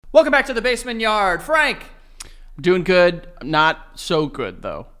Welcome back to the basement yard. Frank. I'm doing good. Not so good,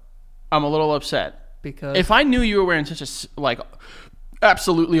 though. I'm a little upset. Because? If I knew you were wearing such a,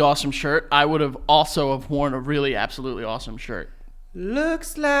 absolutely awesome shirt, I would have also have worn a really absolutely awesome shirt.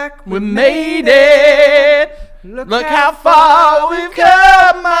 Looks like we made it. Look how far we've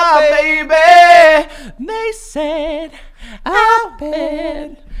come, my baby. They said, I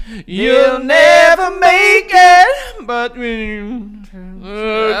bet you'll never make it. But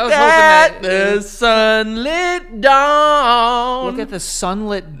look at the sunlit dawn. Look at the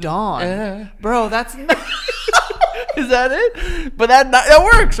sunlit dawn. Bro, that's not... Is that it? But that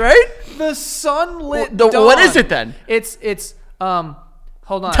works, right? The sunlit dawn. What is it then? It's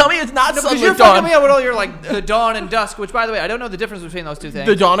hold on. Tell me it's not sunlit dawn. Because you're fucking me up with all your, the dawn and dusk, which, by the way, I don't know the difference between those two things.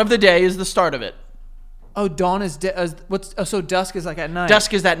 The dawn of the day is the start of it. Oh, dawn is... so dusk is like at night.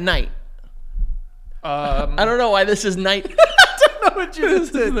 Dusk is that night. I don't know why this is night. I don't know what you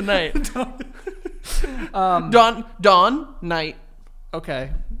just did. This is the night. Dawn, night.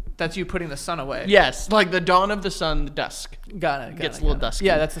 Okay. That's you putting the sun away. Yes, like the dawn of the sun, the dusk. Got it. Gets a little dusky.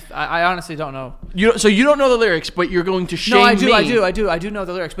 Yeah, I honestly don't know. So you don't know the lyrics, but you're going to shame me. No, I do know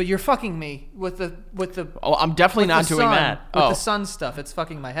the lyrics, but you're fucking me with the. Oh, I'm definitely not doing that. With the sun stuff, it's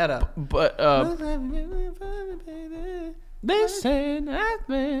fucking my head up. But they said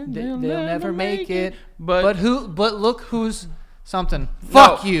they'll never make it. But look who's something. No,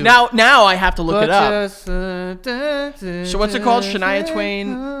 Fuck you. Now I have to look it up. So what's it called? Shania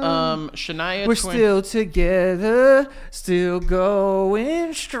Twain. Shania We're Twain. still together, still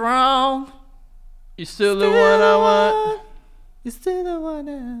going strong. You're still the one I want. You're still the one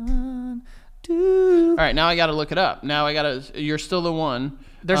I want. Do. All right, now I got to look it up. You're still the one.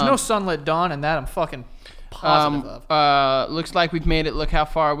 There's no sunlit dawn in that. I'm fucking positive of. Looks like we've made it. Look how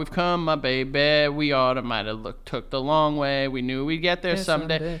far we've come, my baby. We might have took the long way. We knew we'd get there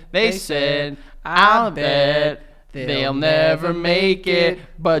someday. They said, I'll bet they'll never make it.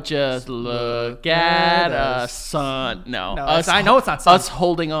 But just look at us, son. No, us, I know it's not sun. Us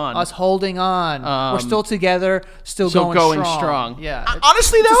holding on. Us holding on. We're still together, still going strong. Yeah.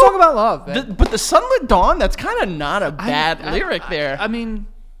 Honestly, though, it's a song about love. But the sunlit dawn, that's kind of not a bad lyric there. I mean,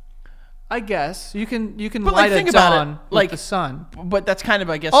 I guess you can light a dawn with the sun. But that's kind of,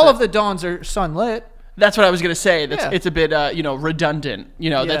 I guess, all of the dawns are sunlit. That's what I was gonna say. It's a bit redundant.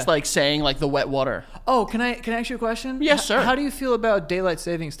 That's like saying like the wet water. Oh, can I ask you a question? Yes, sir. How do you feel about daylight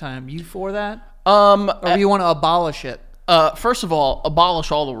savings time? You for that? Or do you want to abolish it? First of all,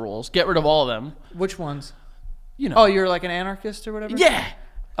 abolish all the rules. Get rid of all of them. Which ones? Oh, you're like an anarchist or whatever? Yeah.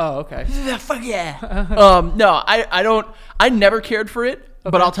 Oh, okay. Fuck yeah. No, I don't. I never cared for it. Okay.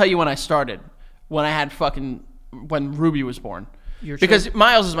 But I'll tell you when I started. When Ruby was born. Because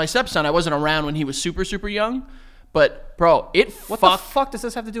Miles is my stepson. I wasn't around when he was super, super young. But, bro, what the fuck does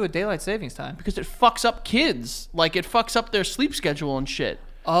this have to do with daylight savings time? Because it fucks up kids. Like, it fucks up their sleep schedule and shit.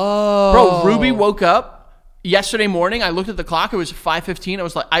 Oh. Bro, Ruby woke up yesterday morning. I looked at the clock. It was 5:15. I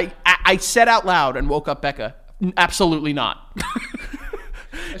was like, I said out loud and woke up Becca. Absolutely not.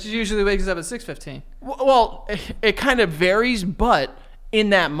 She usually wakes up at 6:15. Well, it kind of varies, but in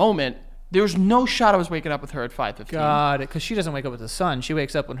that moment, there was no shot I was waking up with her at 5:15. Got it, because she doesn't wake up with the sun. She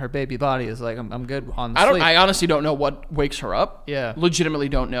wakes up when her baby body is like, I'm good on the sleep. I honestly don't know what wakes her up. Yeah. Legitimately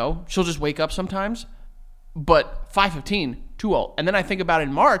don't know. She'll just wake up sometimes. But 5:15, too old. And then I think about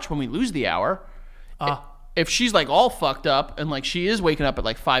in March when we lose the hour. If she's like all fucked up and like she is waking up at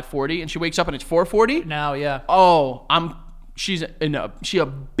like 5:40 and she wakes up and it's 4:40. Now, yeah. Oh, she's a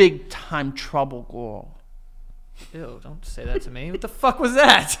big time trouble girl. Ew, don't say that to me. What the fuck was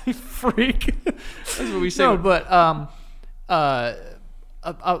that? You freak. That's what we say. No, but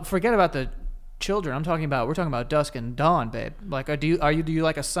forget about the children. We're talking about dusk and dawn, babe. Like, do you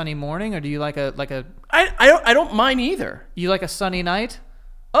like a sunny morning or do you like a I don't mind either. You like a sunny night?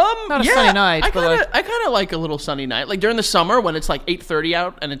 Not a sunny night. I kind of like a little sunny night. Like during the summer when it's like 8:30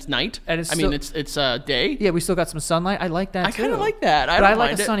 out and it's night. And it's day. Yeah, we still got some sunlight. I like that too. I kind of like that. But I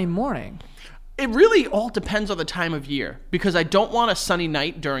like a sunny morning. It really all depends on the time of year because I don't want a sunny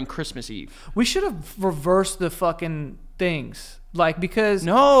night during Christmas Eve. We should have reversed the fucking things. Like, because...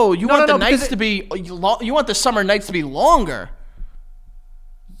 No, you want the summer nights to be longer.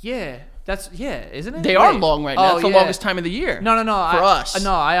 Yeah. Isn't it? They are long right now. It's the longest time of the year. No. For us.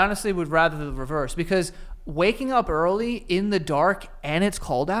 No, I honestly would rather the reverse because waking up early in the dark and it's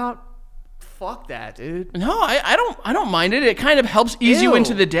cold out, fuck that, dude. No, I don't mind it. It kind of helps ease you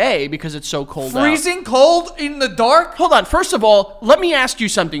into the day because it's so cold out. Freezing cold in the dark? Hold on. First of all, let me ask you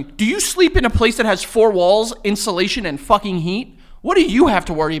something. Do you sleep in a place that has 4 walls, insulation, and fucking heat? What do you have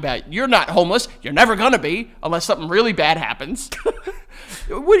to worry about? You're not homeless. You're never gonna be unless something really bad happens.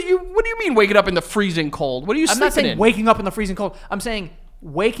 What do you mean waking up in the freezing cold? What are you I'm sleeping not saying in? waking up in the freezing cold. I'm saying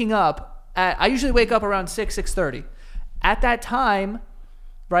waking up. I usually wake up around 6:30. At that time,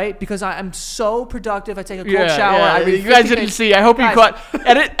 right? Because I'm so productive. I take a cold shower. Yeah. I read You guys didn't see. I hope you caught.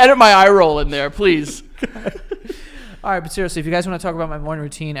 Edit my eye roll in there, please. All right, but seriously, if you guys want to talk about my morning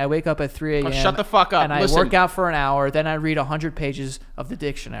routine, I wake up at 3 a.m. Oh, shut the fuck up. And I work out for an hour. Then I read 100 pages of the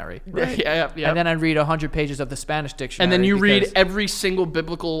dictionary. Right? Yeah. And then I read 100 pages of the Spanish dictionary. And then you read every single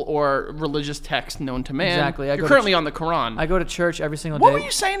biblical or religious text known to man. Exactly. You're currently on the Quran. I go to church every single day. What were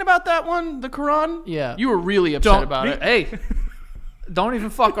you saying about that one, the Quran? Yeah. You were really upset about it. Hey, don't even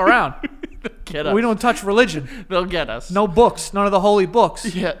fuck around. Get us. We don't touch religion. They'll get us. No books. None of the holy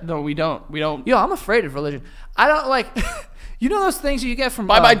books. Yeah, no, we don't. We don't. Yo, I'm afraid of religion. I don't like... You know those things you get from...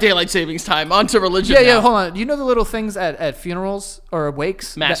 Bye-bye daylight savings time. On to religion Yeah, now. hold on. You know the little things at funerals or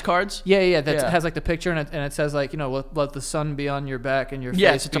wakes? Mass cards? Yeah, that has like the picture and it says like, let the sun be on your back and your face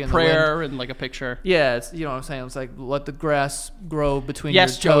Yes, it's be a in the wind. prayer and like a picture. Yeah, it's, you know what I'm saying? It's like, let the grass grow between your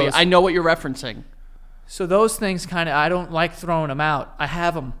toes. Yes, Joey, I know what you're referencing. So those things I don't like throwing them out. I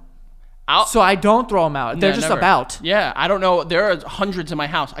have them. So I don't throw them out. They're just never. about. Yeah, I don't know. There are hundreds in my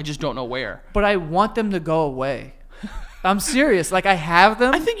house. I just don't know where. But I want them to go away. I'm serious. Like, I have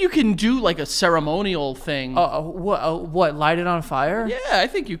them. I think you can do like a ceremonial thing. What? Light it on fire? Yeah, I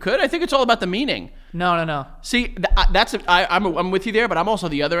think you could. I think it's all about the meaning. No. See, I'm with you there, but I'm also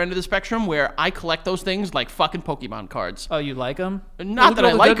the other end of the spectrum where I collect those things like fucking Pokemon cards. Oh, you like them? Not that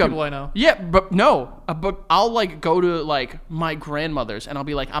I like them. People I know. Yeah, but no. But I'll like go to like my grandmother's and I'll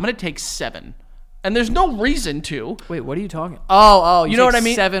be like, I'm gonna take 7. And there's no reason to. Wait, what are you talking? Oh, you know what I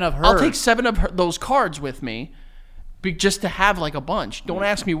mean? 7 of hers. I'll take 7 of those cards with me, just to have like a bunch. Don't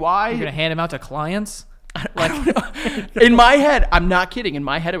ask me why. You're gonna hand them out to clients? In my head, I'm not kidding. In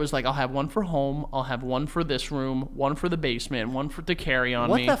my head, it was like, I'll have one for home, I'll have one for this room, one for the basement, one for to carry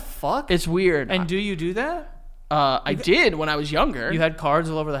on me. What the fuck? It's weird. And do you do that? I did when I was younger. You had cards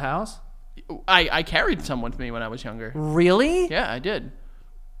all over the house? I carried some with me when I was younger. Really? Yeah, I did.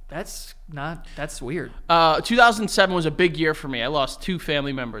 That's weird. 2007 was a big year for me. I lost 2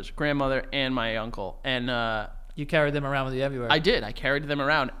 family members, grandmother and my uncle. And you carried them around with you everywhere. I did. I carried them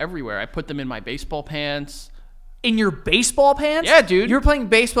around everywhere. I put them in my baseball pants. In your baseball pants? Yeah, dude. You were playing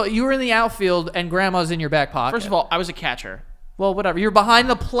baseball. You were in the outfield, and grandma's in your back pocket. First of all, I was a catcher. Well, whatever. You're behind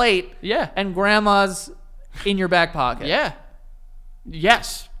the plate. Yeah. And grandma's in your back pocket. Yeah.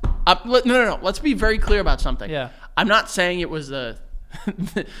 Yes. No. Let's be very clear about something. Yeah. I'm not saying it was a...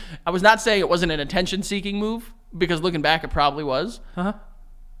 I was not saying it wasn't an attention-seeking move, because looking back, it probably was. Uh-huh.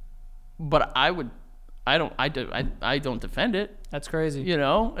 But I don't defend it. That's crazy. You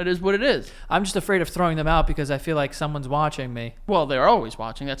know, it is what it is. I'm just afraid of throwing them out because I feel like someone's watching me. Well, they're always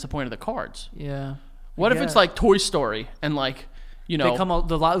watching. That's the point of the cards. Yeah. What if it's like Toy Story and like, you know,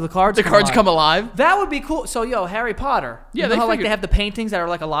 the cards come alive? That would be cool. So, Harry Potter. Yeah, you know how like they have the paintings that are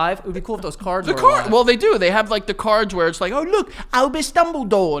like alive? It would be cool if those cards were alive. Well, they do. They have like the cards where it's like, oh, look, Albus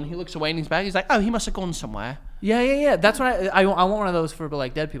Dumbledore. And he looks away and he's back. He's like, oh, he must have gone somewhere. Yeah. That's what I want one of those for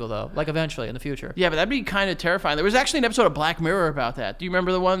like dead people though. Like eventually in the future. Yeah, but that'd be kind of terrifying. There was actually an episode of Black Mirror about that. Do you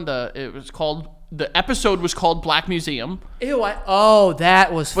remember the one? The episode was called Black Museum. Ew! That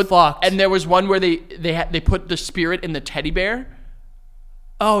was fucked. And there was one where they put the spirit in the teddy bear.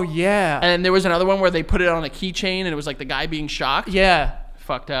 Oh yeah. And there was another one where they put it on a keychain and it was like the guy being shocked. Yeah.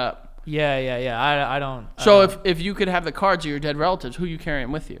 Fucked up. Yeah. I don't. So if you could have the cards of your dead relatives, who are you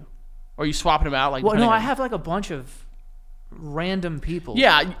carrying with you? Or are you swapping them out? Well, no, I have like a bunch of random people.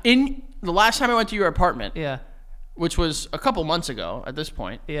 Yeah, in the last time I went to your apartment, Yeah. which was a couple months ago at this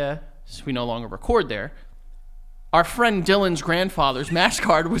point, Yeah. since we no longer record there, our friend Dylan's grandfather's mass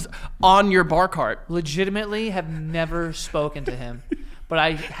card was on your bar cart. Legitimately have never spoken to him. But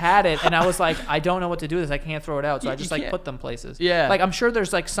I had it, and I was like, I don't know what to do with this. I can't throw it out, so I just like put them places. Yeah. Like I'm sure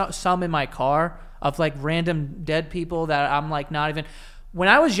there's like some in my car of like random dead people that I'm like not even. When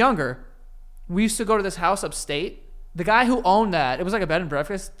I was younger, we used to go to this house upstate. The guy who owned that, it was like a bed and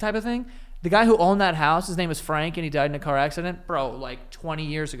breakfast type of thing. The guy who owned that house, his name was Frank, and he died in a car accident, bro, like 20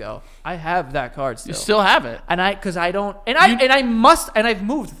 years ago. I have that card still. You still have it. And I've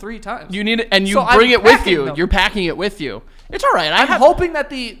moved 3 times. You need it, and you So bring I'm it with packing you. them. You're packing it with you. It's all right. I'm hoping that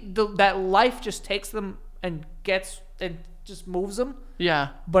that life just takes them and just moves them. Yeah.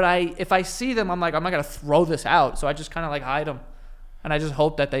 But if I see them, I'm like, I'm not gonna throw this out. So I just kind of like hide them, and I just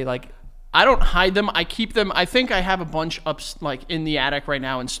hope that they like. I don't hide them. I keep them. I think I have a bunch up like in the attic right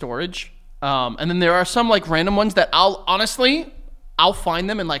now in storage. And then there are some like random ones that I'll find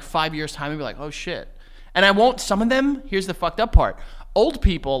them in like 5 years time and be like, oh shit. And I won't. Some of them. Here's the fucked up part. Old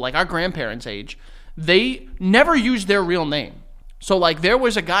people like our grandparents' age, they never use their real name. So like there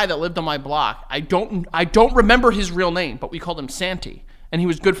was a guy that lived on my block. I don't remember his real name, but we called him Santy, and he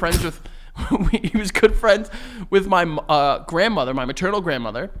was good friends with my grandmother, my maternal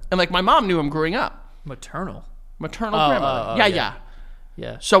grandmother, and like my mom knew him growing up. Maternal grandmother.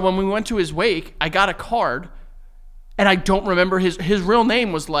 Yeah. So when we went to his wake, I got a card, and I don't remember his real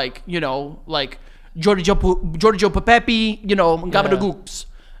name was like like Giorgio Pepe, Gabadagoops,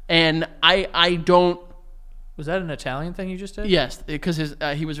 and I don't. Was that an Italian thing you just did? Yes, because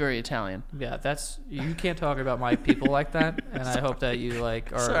he was very Italian. Yeah, you can't talk about my people like that, and I hope that you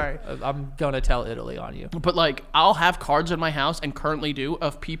like are. Sorry. I'm gonna tell Italy on you. But like, I'll have cards in my house, and currently do,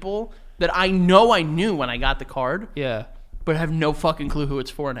 of people that I know I knew when I got the card. Yeah. But have no fucking clue who it's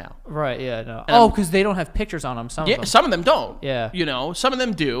for now. Right? Yeah. No. Because they don't have pictures on them. Some of them. Some of them don't. Yeah. Some of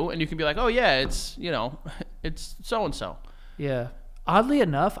them do, and you can be like, oh yeah, it's it's so and so. Yeah. Oddly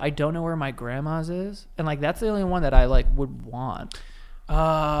enough, I don't know where my grandma's is, and like that's the only one that I like would want.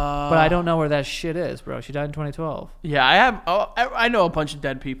 But I don't know where that shit is, bro. She died in 2012. Yeah, I have. I know a bunch of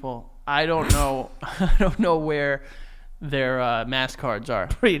dead people. I don't know. I don't know where their mass cards are.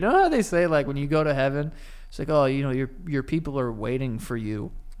 You know how they say like when you go to heaven, it's like, oh, your people are waiting for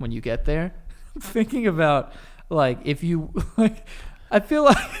you when you get there. I'm thinking about like if you like. I feel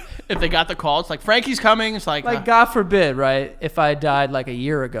like if they got the call, it's like Frankie's coming. It's like God forbid, right? If I died like a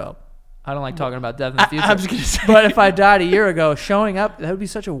year ago, I don't like talking about death in the future. I was gonna say, but if I died a year ago, showing up, that would be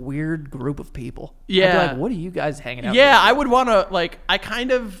such a weird group of people. Yeah, I'd be like, what are you guys hanging out? Yeah, I would want to like. I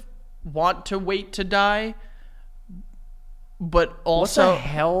kind of want to wait to die, but also what the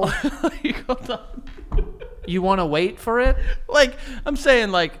hell? Hold on. You want to wait for it? Like, I'm saying,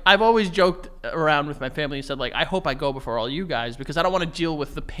 like, I've always joked around with my family and said, like, I hope I go before all you guys because I don't want to deal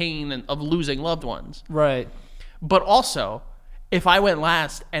with the pain of losing loved ones. Right. But also, if I went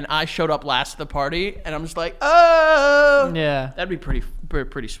last and I showed up last at the party and I'm just like, oh, yeah, that'd be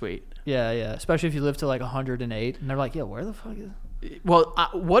pretty sweet. Yeah. Especially if you live to like 108 and they're like, yeah, where the fuck is? Well,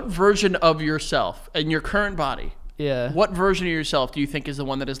 what version of yourself in your current body? Yeah. What version of yourself do you think is the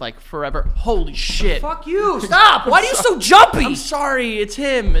one that is like forever? Holy shit! Fuck you! Stop! Why are you so jumpy? I'm sorry. It's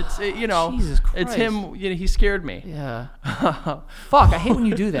him. It's Jesus Christ. It's him. He scared me. Yeah. Fuck! I hate when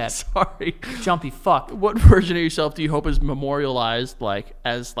you do that. Sorry. Jumpy fuck. What version of yourself do you hope is memorialized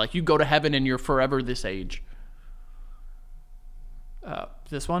as you go to heaven and you're forever this age?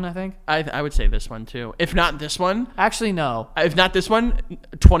 This one, I think. I would say this one too. If not this one. Actually, no. If not this one,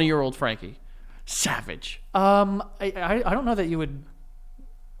 20-year-old Frankie. Savage. I don't know that you would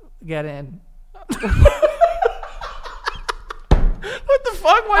get in. What the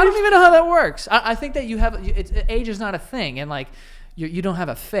fuck? I don't even know how that works. I think that you have age is not a thing, and like you don't have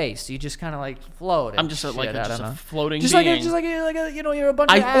a face. You just kind of like float. I'm just a floating just being. Just like you're a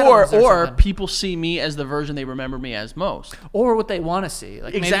bunch of atoms or people see me as the version they remember me as most, or what they want to see.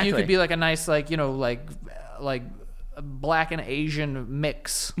 Like exactly. Maybe you could be like a nice like Black and Asian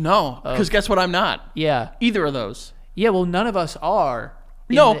mix. No, because guess what? I'm not. Yeah. Either of those. Yeah, well, none of us are.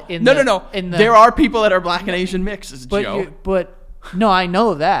 No. There are people that are Black and Asian mixes, Joe. No, I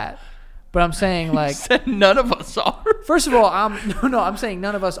know that. But I'm saying like said none of us are. First of all, I'm saying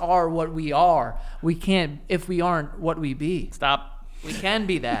none of us are what we are. We can't if we aren't what we be. Stop. We can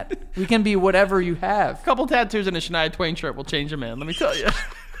be that. We can be whatever you have. A couple tattoos and a Shania Twain shirt will change a man. Let me tell you.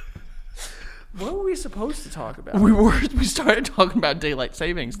 What were we supposed to talk about? We started talking about daylight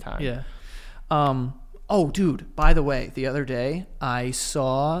savings time. Yeah. Oh, dude. By the way, the other day I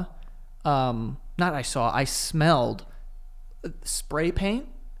saw, I smelled spray paint,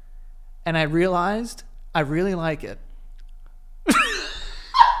 and I realized I really like it.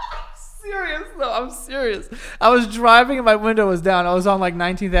 I'm serious. I was driving and my window was down. I was on like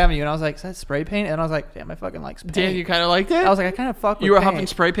 19th Avenue and I was like, is that spray paint? And I was like, damn, I fucking like paint. Damn, you kind of liked it? I was like, I kind of fuck with You were paint. huffing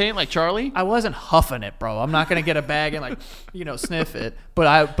spray paint like Charlie? I wasn't huffing it, bro. I'm not going to get a bag and like, sniff it. But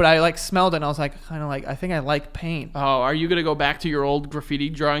I like smelled it and I was like, kind of like, I think I like paint. Oh, are you going to go back to your old graffiti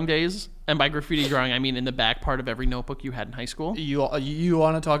drawing days? And by graffiti drawing, I mean in the back part of every notebook you had in high school. You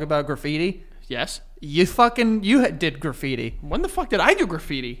want to talk about graffiti? Yes. You did graffiti. When the fuck did I do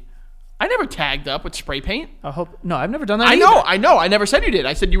graffiti? I never tagged up with spray paint. No, I've never done that. I know. I never said you did.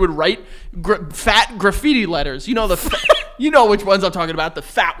 I said you would write fat graffiti letters. You know you know which ones I'm talking about. The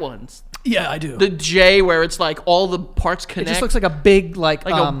fat ones. Yeah, I do. The J where it's like all the parts connect. It just looks like a big like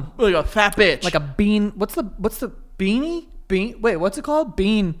a fat bitch. Like a bean. What's the beanie? Wait, what's it called?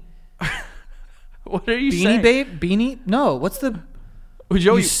 Bean. What are you beanie saying? Babe? Beanie? No. What's the?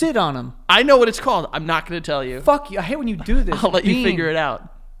 Joe, you sit on them. I know what it's called. I'm not going to tell you. Fuck you. I hate when you do this. I'll let you figure it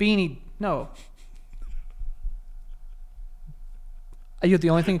out. Beanie. No. The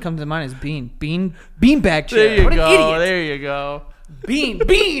only thing that comes to mind is bean bag chair. There you what go. An idiot. There you go. Bean.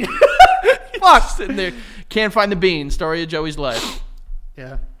 Fuck. Sitting there, can't find the bean. Story of Joey's life.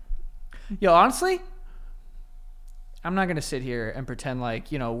 Yeah. Yo, honestly, I'm not gonna sit here and pretend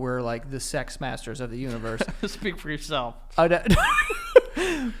like we're like the sex masters of the universe. Speak for yourself. But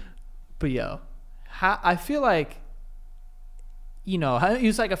yo, I feel like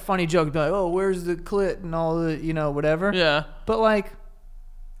it's like a funny joke, be like, oh, where's the clit and all the whatever. Yeah. But like,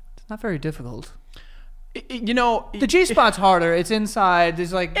 it's not very difficult. The G spot's harder. It's inside.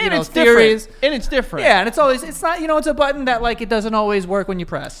 There's like it's theories, different. And it's different. Yeah, and it's not it's a button that like it doesn't always work when you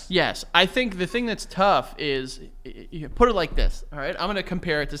press. Yes, I think the thing that's tough is you put it like this. All right, I'm gonna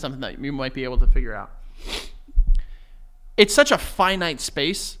compare it to something that you might be able to figure out. It's such a finite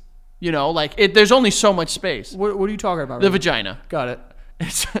space, there's only so much space. What are you talking about? The vagina. Got it.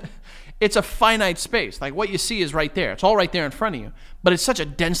 It's a finite space. Like what you see is right there. It's all right there in front of you. But it's such a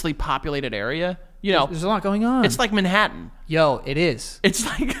densely populated area. There's a lot going on. It's like Manhattan. Yo, it is. It's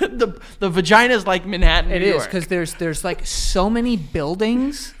like the vagina is like Manhattan. It is because there's like so many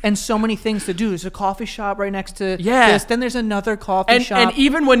buildings and so many things to do. There's a coffee shop right next to this. Then there's another coffee shop. And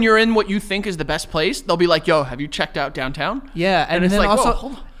even when you're in what you think is the best place, they'll be like, "Yo, have you checked out downtown?" Yeah, and it's then like, also,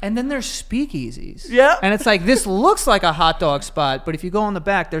 hold on. And then there's speakeasies. Yeah, and it's like this looks like a hot dog spot, but if you go in the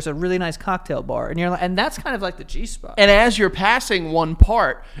back, there's a really nice cocktail bar, and that's kind of like the G spot. And as you're passing one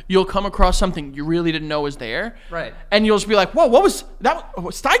part, you'll come across something you really didn't know was there. Right. And you'll just be like, "Whoa, what was that?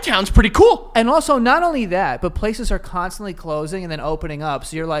 Stuytown's pretty cool." And also, not only that, but places are constantly closing and then opening up.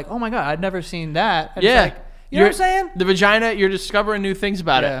 So you're like, "Oh my god, I'd never seen that." And yeah. It's like, you know what I'm saying? The vagina, you're discovering new things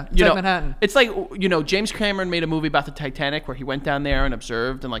about it. It's like Manhattan. It's like, James Cameron made a movie about the Titanic where he went down there and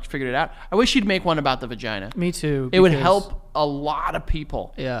observed and figured it out. I wish he'd make one about the vagina. Me too. It would help a lot of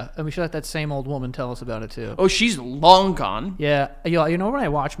people. Yeah, and we should let that same old woman tell us about it too. Oh, she's long gone. Yeah. Yo, when I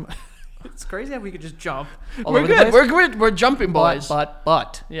watch... It's crazy how we could just jump all We're over good. the place. We're good. We're jumping, boys.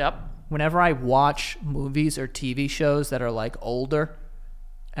 But. Yep. Whenever I watch movies or TV shows that are like older...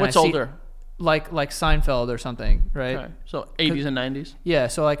 What's older? Like Seinfeld or something, right? Okay. So 80s and 90s? Yeah,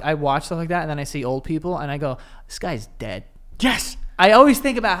 so like I watch stuff like that and then I see old people and I go, this guy's dead. Yes. I always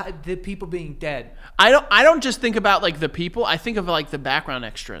think about the people being dead. I don't just think about the people. I think of the background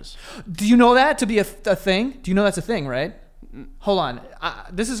extras. Do you know that to be a thing? Do you know that's a thing, right? Hold on.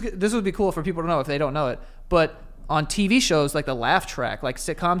 This would be cool for people to know if they don't know it. But on TV shows like the laugh track, like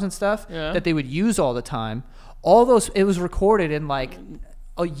sitcoms and stuff that they would use all the time, all those, it was recorded in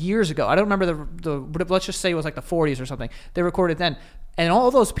years ago. I don't remember but let's just say it was like the 40s or something. They recorded then, and all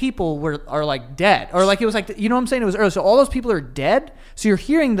those people are like dead, or like it was like, you know what I'm saying? It was early, so all those people are dead. So you're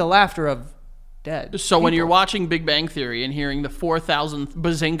hearing the laughter of dead. So when you're watching Big Bang Theory and hearing the 4,000th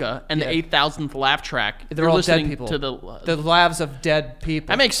bazinga and the 8,000th laugh track, they're you're all listening dead people. to the laughs of dead people.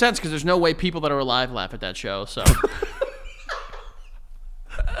 That makes sense because there's no way people that are alive laugh at that show. So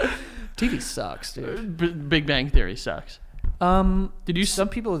TV sucks, dude. Big Bang Theory sucks. Did you? Some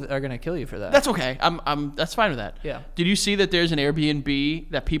people are gonna kill you for that. That's okay. That's fine with that. Yeah. Did you see that there's an Airbnb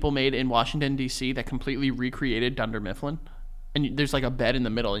that people made in Washington D.C. that completely recreated Dunder Mifflin, and there's like a bed in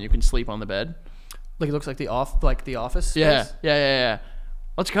the middle and you can sleep on the bed. Like it looks like the office. Space? Yeah.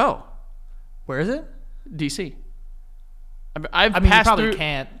 Let's go. Where is it? D.C. I mean, you probably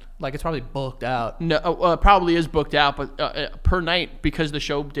can't. Like it's probably booked out. No, probably is booked out, but per night because the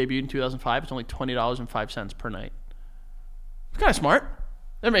show debuted in 2005, it's only $20.05 per night. It's kind of smart.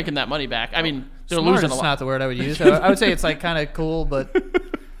 They're making that money back. I mean, they're smart losing a lot. Smart is not the word I would use. I would say it's like kind of cool, but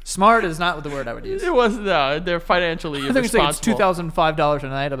smart is not the word I would use. It was they're financially I think responsible. it's $2,005 a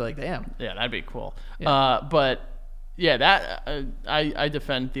night. I'd be like, damn. Yeah, that'd be cool. Yeah. But yeah, that I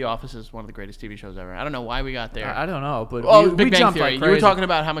defend The Office as one of the greatest TV shows ever. I don't know why we got there. I don't know, but Big we Bang jumped Theory. like You were crazy. talking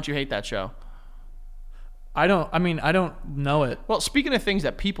about how much you hate that show. I don't know it. Well, speaking of things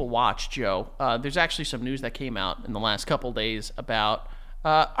that people watch, Joe, there's actually some news that came out in the last couple days about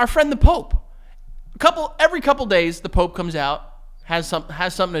our friend the Pope. Every couple days, the Pope comes out, has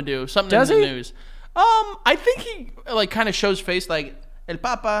something to do, something Does in the he? news. I think he kind of shows face like El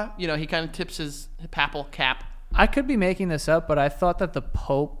Papa. He kind of tips his papal cap. I could be making this up, but I thought that the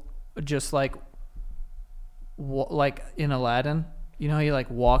Pope just like in Aladdin, he like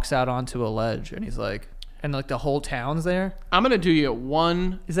walks out onto a ledge and he's like, and like the whole town's there. I'm gonna do you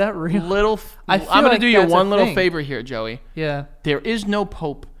one. Is that real? I'm gonna do you one little favor here, Joey. Yeah. There is no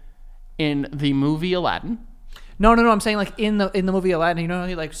Pope in the movie Aladdin. No. I'm saying like in the movie Aladdin,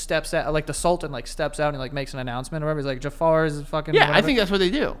 he like steps out, like the Sultan like steps out and like makes an announcement or whatever. He's like, Jafar is fucking. Yeah, whatever. I think that's what they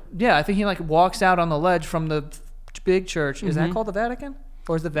do. Yeah, I think he like walks out on the ledge from the big church. Is that called the Vatican,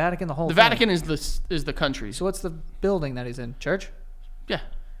 or is the Vatican the whole? The thing? Vatican is the country. So what's the building that he's in? Church? Yeah.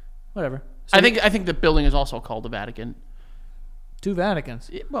 Whatever. So I think the building is also called the Vatican. 2 Vaticans.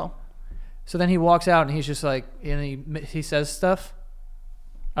 Yeah, well, So then he walks out and he's just like, and he says stuff.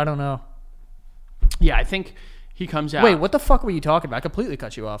 I don't know. yeah, I think he comes out. Wait, what the fuck were you talking about? I completely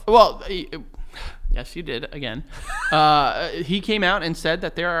cut you off. Well, yes, you did again. He came out and said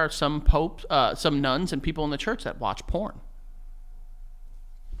that there are some popes, some nuns, and people in the church that watch porn.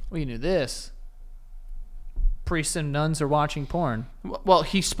 Well, you knew this. Priests and nuns are watching porn. Well,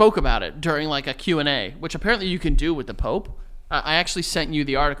 he spoke about it during like a Q&A, which apparently you can do with the Pope. I actually sent you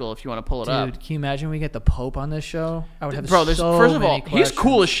the article if you want to pull it up. Dude, can you imagine we get the Pope on this show? I would have Bro, so first of many all, questions. he's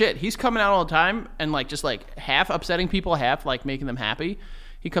cool as shit. He's coming out all the time and like just like half upsetting people, half like making them happy.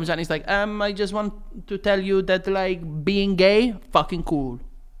 He comes out and he's like, I just want to tell you that like being gay, fucking cool.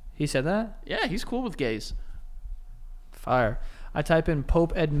 He said that? Yeah, he's cool with gays. Fire. I type in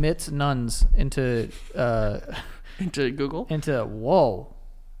Pope admits nuns into Into Google? into whoa.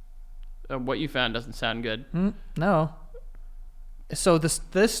 What you found doesn't sound good. No. So this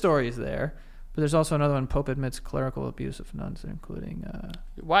story is there, but there's also another one. Pope admits clerical abuse of nuns, including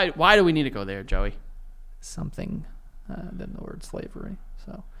Why do we need to go there, Joey? something than the word slavery.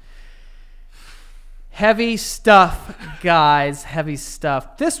 So heavy stuff, guys. Heavy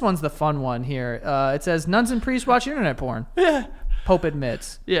stuff. This one's the fun one here. It says nuns and priests watch internet porn. Yeah. Pope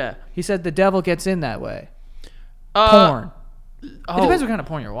admits. Yeah. He said the devil gets in that way. Porn. It depends what kind of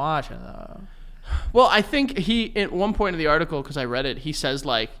porn you're watching, though. Well, I think he, at one point in the article, because I read it, he says,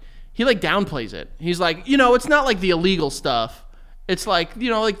 like, he, like, downplays it. He's like, it's not like the illegal stuff. It's like,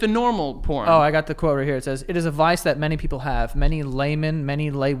 like the normal porn. Oh, I got the quote right here. It says, it is a vice that many people have. Many laymen,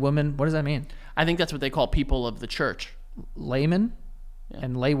 many lay women. What does that mean? I think that's what they call people of the church. Laymen? Yeah.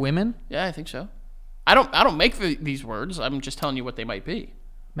 And lay women? Yeah, I think so. I don't make these words. I'm just telling you what they might be.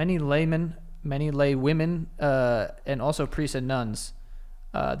 Many laymen, many lay women, and also priests and nuns.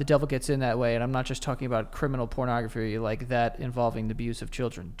 The devil gets in that way, and I'm not just talking about criminal pornography like that involving the abuse of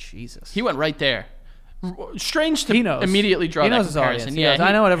children. Jesus. He went right there. Strange to He knows. immediately draw he that knows his comparison. audience. He knows.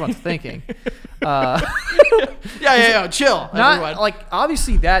 I know what everyone's thinking. Yeah, chill. Not everyone. like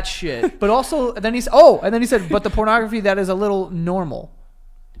obviously that shit, but also then he said, but the pornography that is a little normal.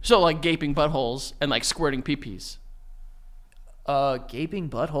 So like gaping buttholes and like squirting pee-pees. Gaping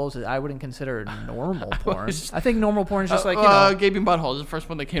buttholes I wouldn't consider normal porn. I think normal porn is just like gaping buttholes is the first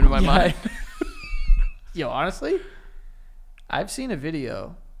one that came to my mind. Yo, honestly, I've seen a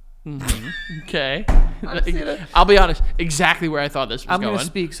video. Mm-hmm. Okay, I'll be honest. Exactly where I thought this was going. I'm going to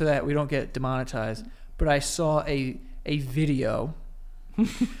speak so that we don't get demonetized. But I saw a video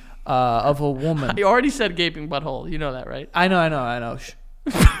of a woman. You already said gaping butthole. You know that, right? I know.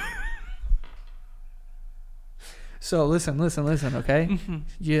 So listen, okay? Mm-hmm.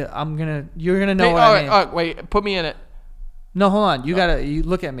 Yeah, you're gonna know what I mean. Oh, wait, put me in it. No, hold on. You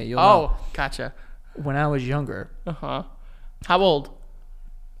look at me. You'll Oh, know. gotcha. When I was younger. Uh-huh. How old?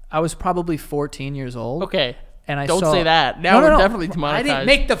 I was probably 14 years old. Okay. And I Don't saw, say that. Now we're definitely demonetized. I didn't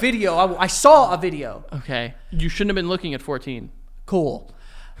make the video. I saw a video. Okay. You shouldn't have been looking at 14. Cool.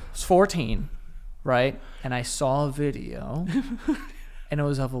 I was 14, right? And I saw a video, and it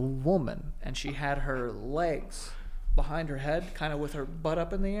was of a woman, and she had her legs behind her head, kind of with her butt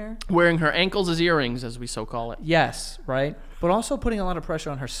up in the air. Wearing her ankles as earrings, as we so call it. Yes, right? But also putting a lot of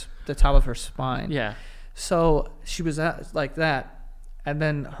pressure on the top of her spine. Yeah. So she was like that, and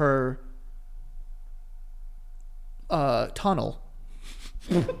then her tunnel.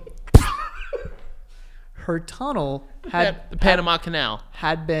 Her tunnel The Panama Canal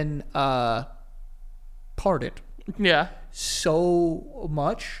had been parted. Yeah. So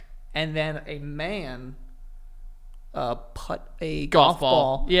much, and then a man put a Golf golf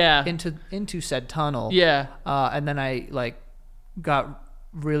ball. ball Yeah. into said tunnel. Yeah. And then I got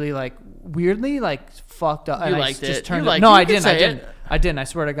really weirdly fucked up. You and liked I just it. Turned You liked no, it. I You can didn't. say I didn't. it. I didn't. I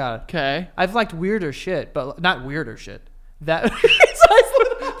swear to God. Okay. I've liked weirder shit, but not weirder shit. That.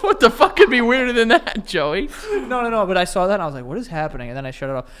 What the fuck could be weirder than that, Joey? No. But I saw that and I was like, "What is happening?" And then I shut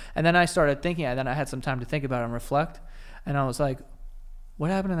it off. And then I started thinking. And then I had some time to think about it and reflect. And I was like, "What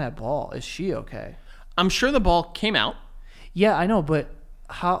happened to that ball? Is she okay?" I'm sure the ball came out. Yeah, I know, but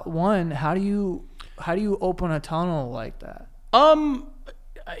how do you open a tunnel like that?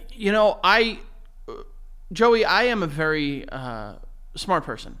 Joey, I am a very smart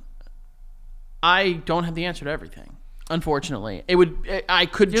person. I don't have the answer to everything. Unfortunately, I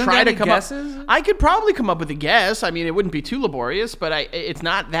could try to come guesses? up. I could probably come up with a guess. I mean, it wouldn't be too laborious, but it's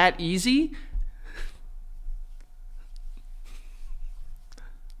not that easy.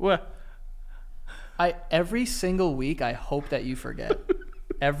 What? Every single week, I hope that you forget.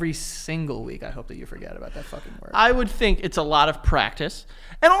 Every single week, I hope that you forget about that fucking word. I would think it's a lot of practice,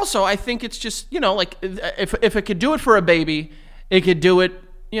 and also I think it's just if it could do it for a baby, it could do it,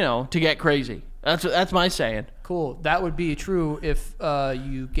 to get crazy. That's my saying. Cool. That would be true if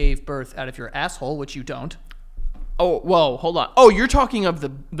you gave birth out of your asshole, which you don't. Oh, whoa, hold on. Oh, you're talking of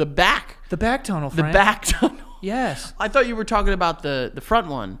the back. The back tunnel, Frank. The back tunnel. Yes. I thought you were talking about the front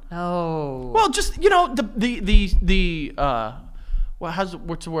one. No. Well, just what's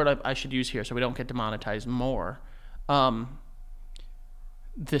the word I should use here so we don't get demonetized more? The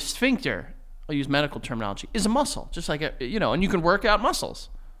sphincter, I'll use medical terminology, is a muscle, just like and you can work out muscles.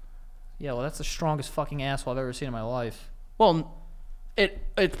 Yeah, well, that's the strongest fucking asshole I've ever seen in my life. Well,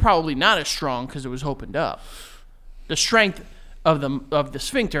 it's probably not as strong because it was opened up. The strength of the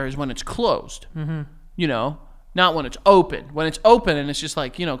sphincter is when it's closed. Mm-hmm. Not when it's open. When it's open and it's just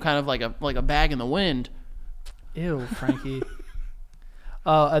like kind of like a bag in the wind. Ew, Frankie.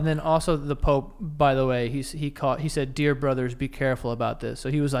 And then also the Pope, by the way, he said, "Dear brothers, be careful about this." So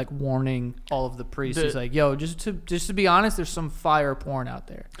he was like warning all of the priests. He's like, "Yo, just to be honest, there's some fire porn out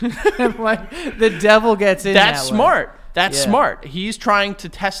there." Like the devil gets in. That's that smart. Way. That's smart. He's trying to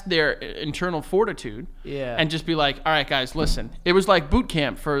test their internal fortitude. Yeah. And just be like, "All right, guys, listen. It was like boot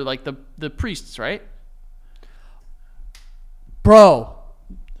camp for like the priests, right?" Bro.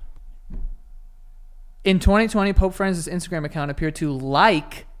 In 2020, Pope Francis' Instagram account appeared to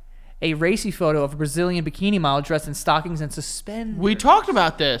like a racy photo of a Brazilian bikini model dressed in stockings and suspenders. We talked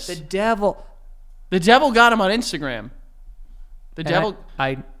about this. The devil got him on Instagram. The devil.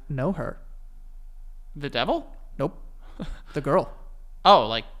 I know her. The devil? Nope. The girl. Oh,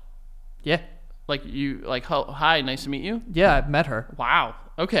 like. Yeah. Like hi, nice to meet you? Yeah, I've met her. Wow.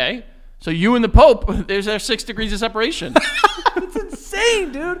 Okay. So you and the Pope, there's our 6 degrees of separation. It's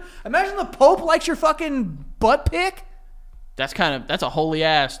insane, dude. Imagine the Pope likes your fucking butt pic. That's a holy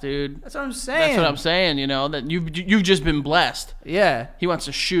ass, dude. That's what I'm saying. That's what I'm saying. That you've just been blessed. Yeah. He wants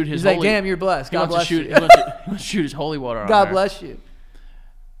to shoot his. He's like, damn, you're blessed. God bless you. He wants to shoot his holy water on her. God bless you.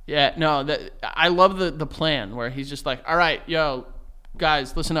 Yeah. No. I love the plan where he's just like, all right, yo,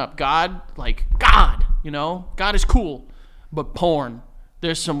 guys, listen up. God, God is cool, but porn.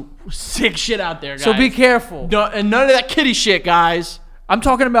 There's some sick shit out there, guys. So be careful. No, and none of that kitty shit, guys. I'm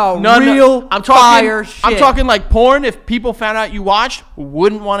talking about real fire shit. I'm talking like porn. If people found out you watched,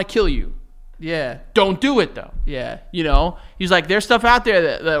 wouldn't want to kill you. Yeah. Don't do it, though. Yeah. He's like, there's stuff out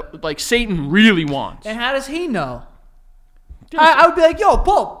there that like Satan really wants. And how does he know? I would be like, yo,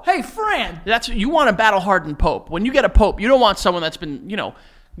 Pope, hey, Fran. You want a battle-hardened Pope. When you get a Pope, you don't want someone that's been,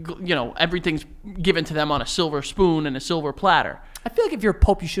 everything's given to them on a silver spoon and a silver platter. I feel like if you're a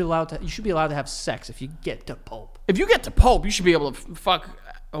Pope, you should be allowed to have sex if you get to Pope. If you get to Pope, you should be able to fuck.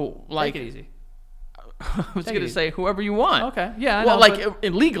 Take it easy. I was going to say whoever you want. Okay. Yeah. Well,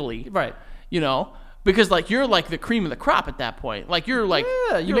 illegally, right? Because you're like the cream of the crop at that point. Like you're like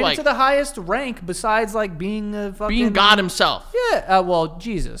you made it to the highest rank besides like being a fucking being God himself. Yeah. Well,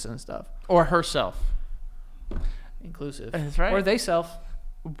 Jesus and stuff or herself. Inclusive. That's right. Or they self.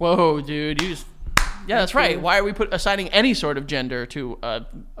 Whoa, dude! You just. Yeah, that's right. Why are we assigning any sort of gender to a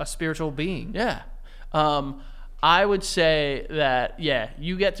spiritual being? Yeah. I would say that,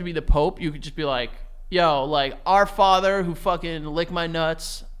 you get to be the Pope. You could just be like, yo, like, our Father who fucking licked my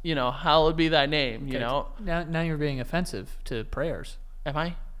nuts, hallowed be thy name, Now you're being offensive to prayers. Am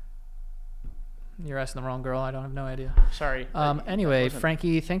I? You're asking the wrong girl. I don't have no idea. Sorry. Anyway,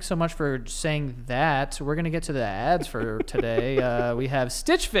 Frankie, thanks so much for saying that. We're going to get to the ads for today. We have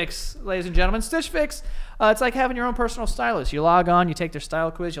Stitch Fix, ladies and gentlemen. Stitch Fix. It's like having your own personal stylist. You log on, you take their style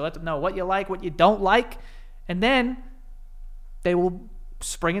quiz, you let them know what you like, what you don't like, and then they will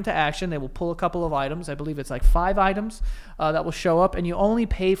spring into action. They will pull a couple of items. I believe it's like 5 items that will show up, and you only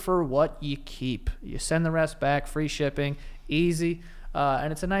pay for what you keep. You send the rest back, free shipping, easy.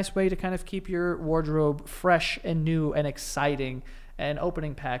 And it's a nice way to kind of keep your wardrobe fresh and new and exciting. And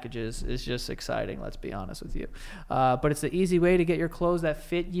opening packages is just exciting, let's be honest with you. But it's the easy way to get your clothes that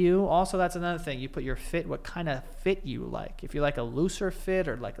fit you. Also, that's another thing. You put your fit, what kind of fit you like. If you like a looser fit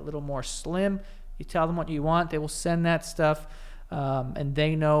or like a little more slim, you tell them what you want. They will send that stuff. And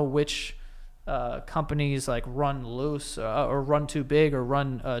they know which companies like run loose or run too big or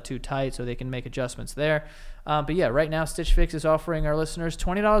run too tight, so they can make adjustments there. But yeah, right now Stitch Fix is offering our listeners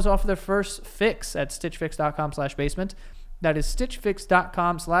 $20 off of their first fix at stitchfix.com/basement. That is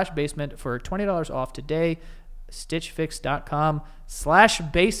stitchfix.com/basement for $20 off today.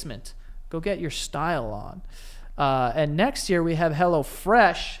 stitchfix.com/basement. Go get your style on. And next year we have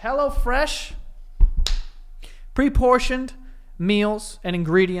HelloFresh. HelloFresh, pre-portioned meals and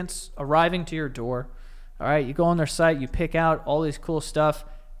ingredients arriving to your door. All right, you go on their site, you pick out all these cool stuff,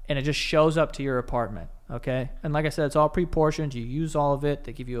 and it just shows up to your apartment. Okay, and like I said, it's all pre-portioned. You use all of it.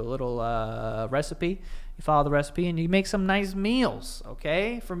 They give you a little recipe. You follow the recipe and you make some nice meals,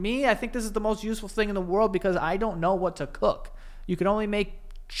 okay? For me, I think this is the most useful thing in the world because I don't know what to cook. You can only make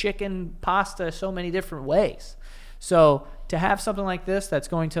chicken pasta so many different ways. So to have something like this that's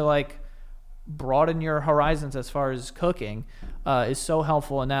going to like broaden your horizons as far as cooking is so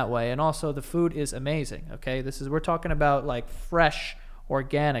helpful in that way. And also the food is amazing, okay? We're talking about like fresh,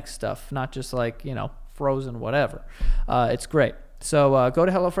 organic stuff, not just like, frozen whatever. It's great. So go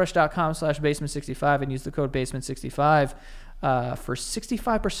to HelloFresh.com/basement65 and use the code basement65 for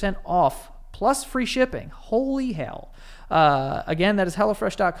 65% off plus free shipping. Holy hell. Again, that is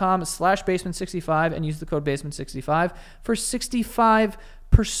HelloFresh.com/basement65 and use the code basement65 for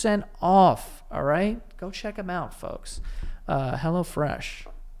 65% off. All right? Go check them out, folks. HelloFresh.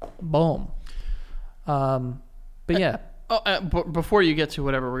 Boom. But yeah. Before you get to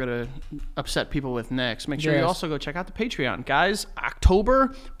whatever we're going to upset people with next, make sure you also go check out the Patreon. Guys,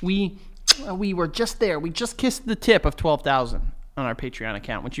 October, we were just there. We just kissed the tip of 12,000 on our Patreon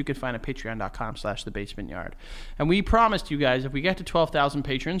account, which you can find at patreon.com/thebasementyard. And we promised you guys if we get to 12,000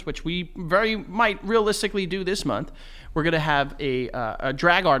 patrons, which we very might realistically do this month, we're going to have a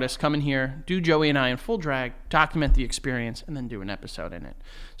drag artist come in here, do Joey and I in full drag, document the experience, and then do an episode in it.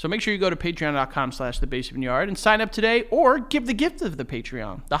 So make sure you go to patreon.com/thebasementyard and sign up today or give the gift of the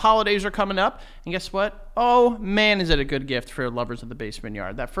Patreon. The holidays are coming up, and guess what? Oh, man, is it a good gift for lovers of the Basement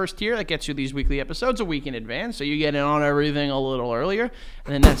Yard. That first tier, that gets you these weekly episodes a week in advance, so you get in on everything a little earlier.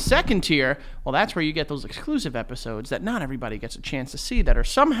 And then that second tier, well, that's where you get those exclusive episodes that not everybody gets a chance to see that are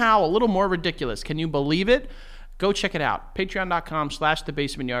somehow a little more ridiculous. Can you believe it? Go check it out.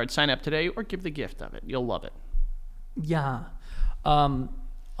 Patreon.com/thebasementyard. Sign up today or give the gift of it. You'll love it. Yeah.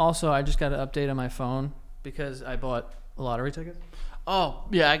 Also, I just got an update on my phone because I bought a lottery ticket. Oh,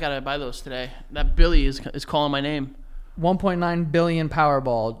 yeah, I got to buy those today. That Billy is calling my name. 1.9 billion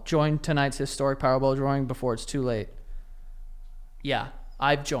Powerball. Join tonight's historic Powerball drawing before it's too late. Yeah,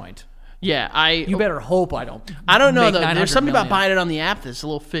 I've joined. Yeah, You better hope I don't. I don't know, though. There's something about buying it on the app that's a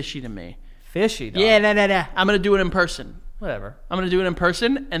little fishy to me. Fishy, though? Yeah, no. I'm going to do it in person. Whatever. I'm going to do it in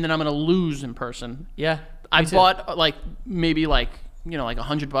person, and then I'm going to lose in person. Yeah. I bought, maybe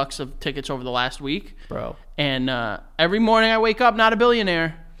 $100 of tickets over the last week. Bro. And every morning I wake up not a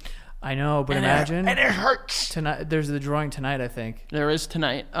billionaire. I know, but imagine. And it hurts. Tonight, there's the drawing tonight, I think. There is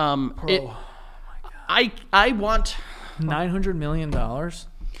tonight. Bro. Oh my God. I want $900 million?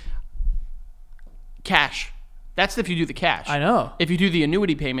 Cash. That's if you do the cash. I know. If you do the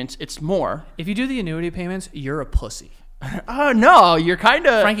annuity payments, it's more. If you do the annuity payments, you're a pussy. Oh, no. You're kind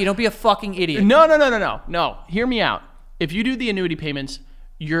of... Frankie, don't be a fucking idiot. No. Hear me out. If you do the annuity payments,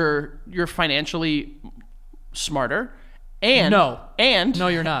 you're financially smarter. And no,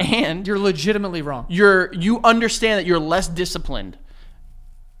 you're not. And you're legitimately wrong. You understand that you're less disciplined.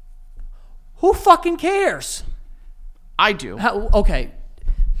 Who fucking cares? I do. Okay.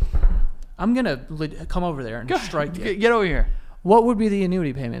 I'm going to come over there and strike you. Get over here. What would be the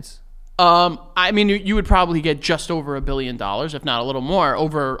annuity payments? I mean, you would probably get just over $1 billion, if not a little more,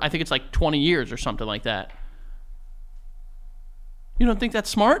 over, I think it's like 20 years or something like that. You don't think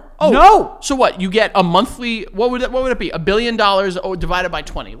that's smart? Oh, no. So what? You get a monthly, what would it be? $1 billion divided by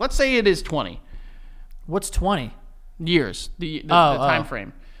 20. Let's say it is 20. What's 20? Years, the time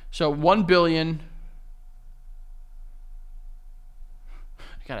frame. So 1 billion...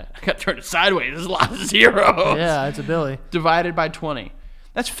 I gotta turn it sideways. There's a lot of zeros. Yeah, it's a Billy. Divided by 20.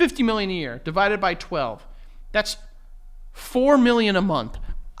 That's $50 million a year. Divided by 12. That's $4 million a month.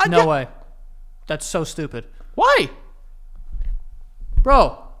 No way. That's so stupid. Why?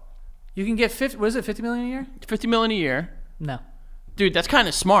 Bro, you can get $50 million a year? $50 million a year. No. Dude, that's kind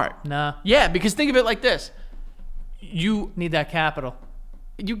of smart. No. Yeah, because think of it like this. You need that capital.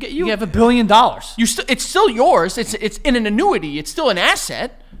 You have $1 billion. It's still yours. It's in an annuity. It's still an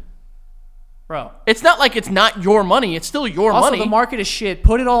asset. Bro. It's not like it's not your money. It's still your money. Also, the market is shit.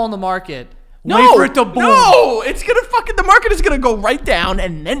 Put it all in the market. No, wait for it to boom. No, it's gonna the market is gonna go right down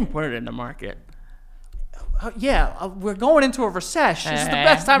and then put it in the market. We're going into a recession. This is the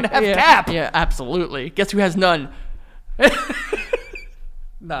best time to have cap. Yeah, absolutely. Guess who has none?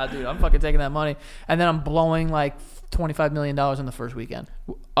 Nah, dude, I'm fucking taking that money and then I'm blowing like $25 million in the first weekend.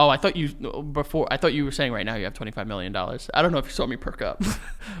 Oh, I thought you were saying right now you have $25 million. I don't know if you saw me perk up.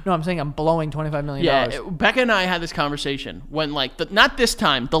 No, I'm saying I'm blowing $25 million. Yeah, Becca and I had this conversation when not this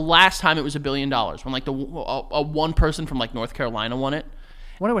time, the last time it was $1 billion when a one person from North Carolina won it.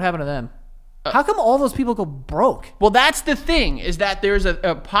 I wonder what happened to them. How come all those people go broke? Well, that's the thing, is that there's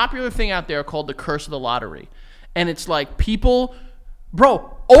a popular thing out there called the curse of the lottery. And it's like people,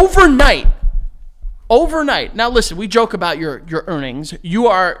 bro, overnight, overnight. Now listen, we joke about your earnings. You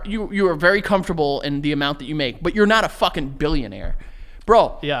are very comfortable in the amount that you make, but you're not a fucking billionaire.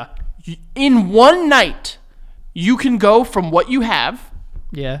 Bro. Yeah. In one night, you can go from what you have,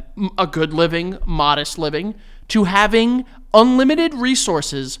 a good living, modest living, to having unlimited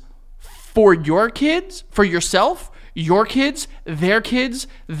resources for your kids, for yourself, your kids, their kids,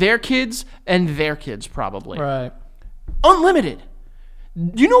 their kids, and their kids probably. Right. Unlimited.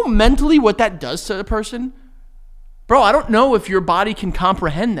 You know mentally what that does to a person? Bro, I don't know if your body can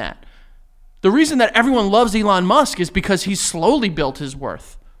comprehend that. The reason that everyone loves Elon Musk is because he's slowly built his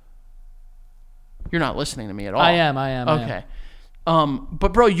worth. You're not listening to me at all. I am. Okay. But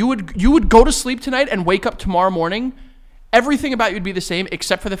bro, you would go to sleep tonight and wake up tomorrow morning, everything about you would be the same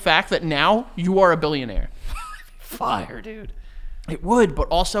except for the fact that now you are a billionaire. Fire, dude. It would, but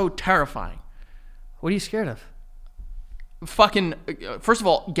also terrifying. What are you scared of? Fucking, first of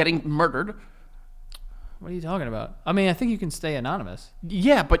all, getting murdered. What are you talking about? I mean, I think you can stay anonymous.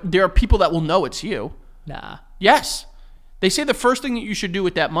 Yeah, but there are people that will know it's you. Nah. Yes. They say the first thing that you should do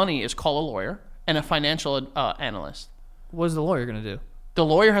with that money is call a lawyer and a financial analyst. What is the lawyer going to do? The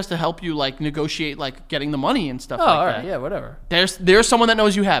lawyer has to help you, like, negotiate, like, getting the money and stuff like all right. that. Yeah, whatever. There's someone that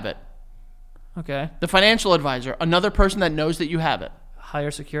knows you have it. Okay. The financial advisor, another person that knows that you have it.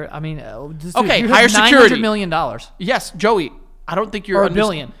 Higher security. I mean, okay, higher security. $900 million. Yes, Joey. I don't think you're or $1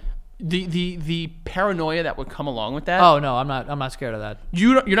 billion. The paranoia that would come along with that. Oh no, I'm not scared of that.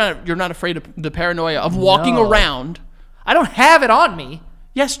 You're not afraid of the paranoia of walking around. I don't have it on me.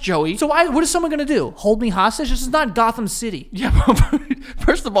 Yes, Joey. So what is someone going to do? Hold me hostage? This is not Gotham City. Yeah,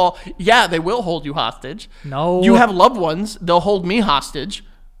 first of all, yeah, they will hold you hostage. No. You have loved ones. They'll hold me hostage.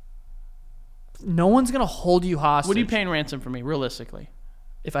 No one's going to hold you hostage. What are you paying ransom for me, realistically?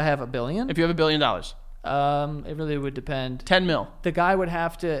 If I have $1 billion? If you have $1 billion. It really would depend. 10 mil. The guy would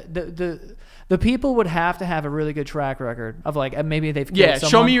have to... The people would have to have a really good track record of, like, maybe they've killed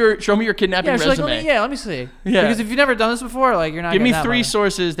someone. show me your kidnapping resume. Let me see. Yeah. Because if you've never done this before, like, you're not Give me that 3 money.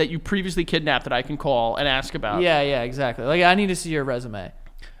 sources that you previously kidnapped that I can call and ask about. Yeah, exactly. Like, I need to see your resume.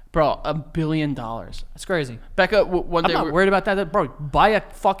 Bro, $1 billion. That's crazy. Becca, one day... I'm not worried about that. Bro, buy a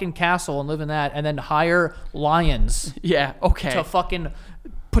fucking castle and live in that, and then hire lions Yeah, okay. to fucking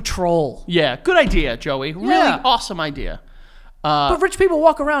patrol. Yeah, good idea, Joey. Really awesome idea. But rich people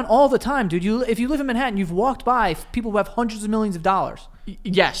walk around all the time, dude. If you live in Manhattan, you've walked by people who have hundreds of millions of dollars.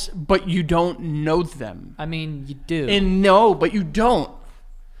 Yes, but you don't know them. I mean, you do. No, but you don't.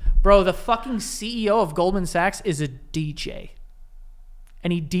 Bro, the fucking CEO of Goldman Sachs is a DJ.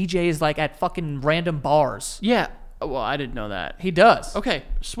 And he DJs like at fucking random bars. Yeah. Well, I didn't know that. He does. Okay,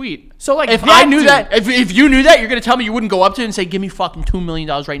 sweet. So like, if I knew that, if you knew that, you're gonna tell me you wouldn't go up to him and say, "Give me fucking $2 million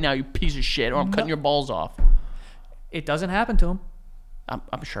right now, you piece of shit," or I'm cutting your balls off. It doesn't happen to him.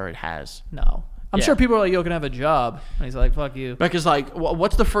 I'm sure it has. No. I'm sure people are like, "Yo, can I have a job?" And he's like, "Fuck you." Becca's like,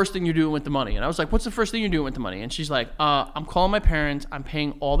 "What's the first thing you're doing with the money?" And I was like, "What's the first thing you're doing with the money?" And she's like, "I'm calling my parents. I'm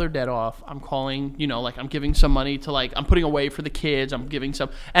paying all their debt off. I'm calling, like I'm giving some money to like, I'm putting away for the kids. I'm giving some."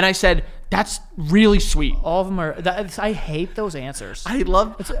 And I said, "That's really sweet." All of them are. I hate those answers. I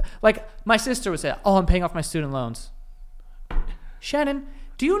love. It's like my sister would say, "Oh, I'm paying off my student loans." Shannon,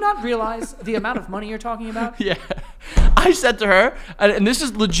 do you not realize the amount of money you're talking about? Yeah. I said to her, and this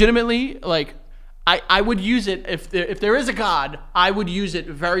is legitimately like, I would use it if there is a God. I would use it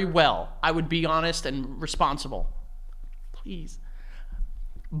very well. I would be honest and responsible. Please.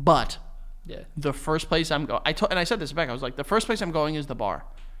 But the first place I'm going, and I said this back. I was like, the first place I'm going is the bar,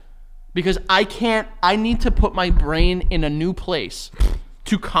 because I need to put my brain in a new place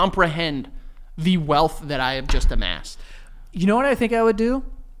to comprehend the wealth that I have just amassed. You know what I think I would do?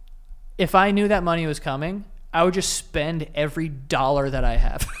 If I knew that money was coming, I would just spend every dollar that I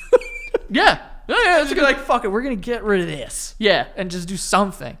have. Yeah. It's like, fuck it, we're going to get rid of this. Yeah. And just do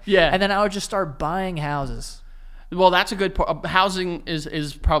something. Yeah. And then I would just start buying houses. Well, that's a good part. Housing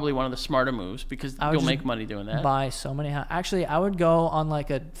is probably one of the smarter moves, because you'll make money doing that. Buy so many houses. Actually, I would go on like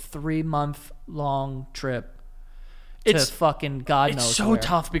a 3-month long trip to fucking God knows It's so where.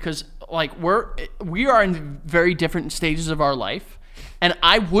 tough, because like we are in very different stages of our life, and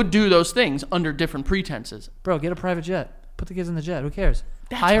I would do those things under different pretenses. Bro, get a private jet. Put the kids in the jet. Who cares?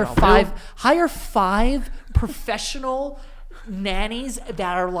 That's Hire 5 professional nannies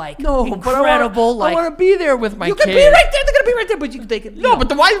that are like incredible. I want to be there with my kids. You can be right there. They're gonna be right there, but they can.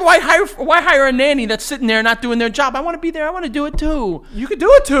 But why hire a nanny that's sitting there not doing their job? I want to be there. I want to do it too. You could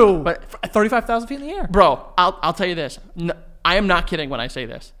do it too. But 35,000 feet in the air, bro. I'll tell you this. No, I am not kidding when I say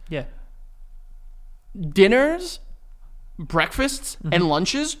this. Yeah. Dinners, breakfasts, and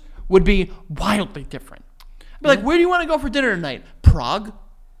lunches would be wildly different. I'd be like, where do you want to go for dinner tonight? Prague?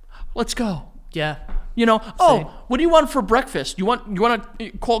 Let's go. Yeah. You know, what do you want for breakfast? You want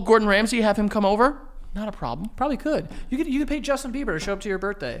to call Gordon Ramsay, have him come over? Not a problem. Probably could. You could pay Justin Bieber to show up to your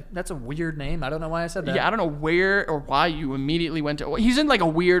birthday. That's a weird name. I don't know why I said that. Yeah, I don't know where or why you immediately went to. He's in like a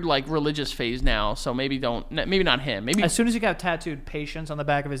weird like religious phase now, so maybe not him. Maybe as soon as he got tattooed patience on the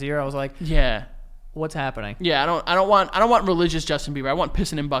back of his ear, I was like, yeah, what's happening? Yeah, I don't want religious Justin Bieber. I want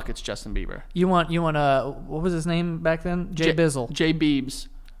pissing in buckets Justin Bieber. You want what was his name back then? Jay Bizzle. Jay Biebs.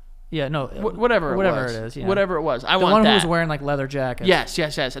 Yeah, no, whatever it is. Yeah. Whatever it was. I want that. The one who was wearing like leather jackets.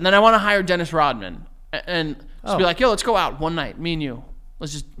 Yes. And then I want to hire Dennis Rodman and just be like, yo, let's go out one night, me and you.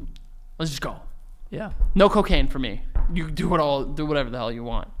 Let's just go. Yeah. No cocaine for me. You do whatever the hell you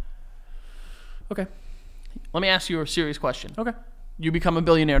want. Okay. Let me ask you a serious question. Okay. You become a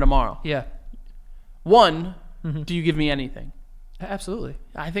billionaire tomorrow. Yeah. One, do you give me anything? Absolutely.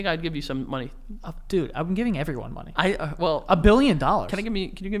 I think I'd give you some money. Dude, I'm giving everyone money. $1 billion. Can you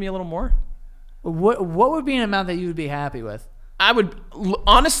give me a little more? What would be an amount that you would be happy with? I would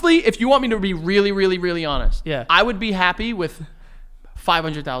honestly, if you want me to be really, really, really honest, yeah, I would be happy with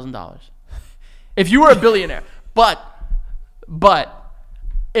 $500,000 if you were a billionaire. But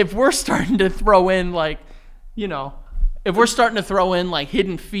if we're starting to throw in like, if we're starting to throw in like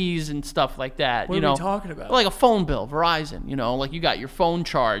hidden fees and stuff like that, what are we talking about? Like a phone bill, Verizon, like you got your phone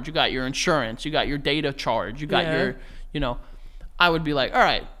charge, you got your insurance, you got your data charge, you got your, I would be like, all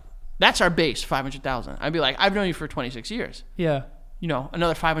right, that's our base, $500,000. I'd be like, I've known you for 26 years. Yeah.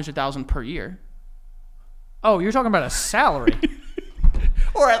 Another $500,000 per year. Oh, you're talking about a salary,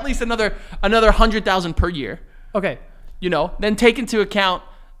 or at least another $100,000 per year. Okay. Then take into account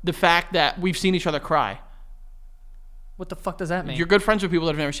the fact that we've seen each other cry. What the fuck does that mean? You're good friends with people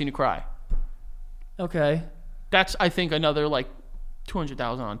that have never seen you cry. Okay. That's, I think, another like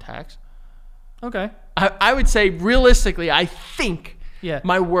 $200,000 on tax. Okay. I would say realistically, I think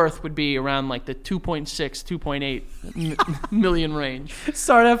my worth would be around like the 2.6, 2.8 million range.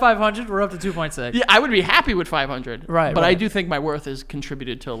 Start at 500, we're up to 2.6. Yeah, I would be happy with 500. Right. But I do think my worth has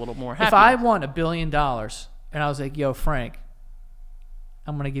contributed to a little more happiness. If I won $1 billion and I was like, yo, Frank,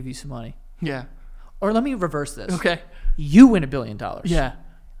 I'm going to give you some money. Yeah. Or let me reverse this. Okay. You win $1 billion. Yeah.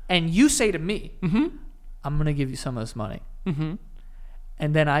 And you say to me, I'm going to give you some of this money. Mm-hmm.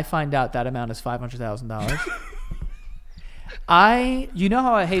 And then I find out that amount is $500,000. you know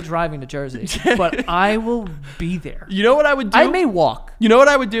how I hate driving to Jersey, but I will be there. You know what I would do? I may walk. You know what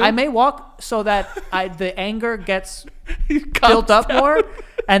I would do? I may walk so that the anger gets built up more,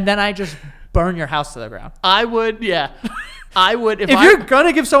 and then I just burn your house to the ground. I would, yeah. I would. If you're going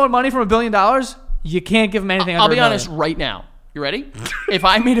to give someone money from $1 billion, you can't give them anything under I'll be $1 million. honest right now. You ready? If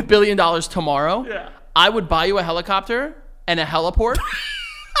I made $1 billion tomorrow, I would buy you a helicopter and a heliport.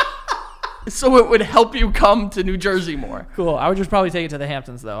 So it would help you come to New Jersey more. Cool. I would just probably take it to the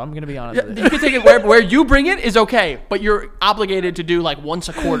Hamptons, though. I'm going to be honest with you. You can take it where you bring it is okay, but you're obligated to do like once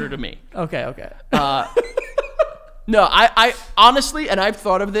a quarter to me. Okay. No, I honestly, and I've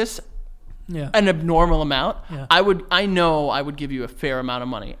thought of this, an abnormal amount. Yeah. I know I would give you a fair amount of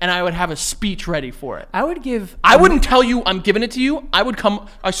money, and I would have a speech ready for it. I wouldn't tell you I'm giving it to you. I would come,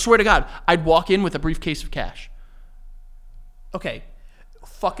 I swear to God, I'd walk in with a briefcase of cash. Okay.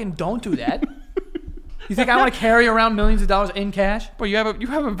 Fucking don't do that. You think I want to carry around millions of dollars in cash? But you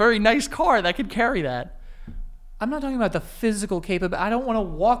have a very nice car that could carry that. I'm not talking about the physical capability. I don't want to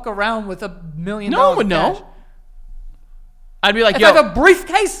walk around with $1 million. No one would know. I'd be like, if I have a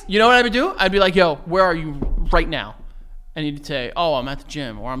briefcase. You know what I would do? I'd be like, yo, where are you right now? And you'd say, oh, I'm at the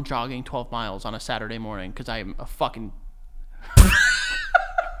gym, or I'm jogging 12 miles on a Saturday morning because I'm a fucking...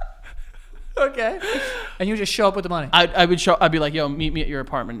 Okay. And you just show up with the money. I'd be like, yo, meet me at your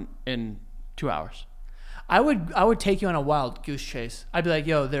apartment in 2 hours. I would take you on a wild goose chase. I'd be like,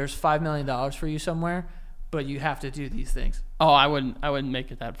 yo, there's $5 million for you somewhere, but you have to do these things. Oh, I wouldn't make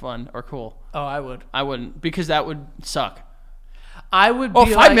it that fun or cool. Oh, I would. I wouldn't, because that would suck. I would be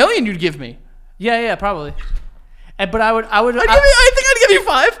 $5 million you'd give me. Yeah, probably. But I think I'd give you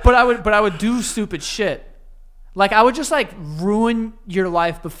 5. But I would do stupid shit. Like, I would just, like, ruin your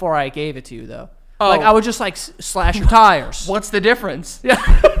life before I gave it to you, though. Oh. Like, I would just, like, slash your tires. What's the difference? Yeah.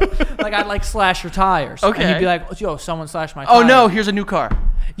 Like, I'd, like, slash your tires. Okay. And you'd be like, yo, someone slashed my tires. Oh, no, here's a new car.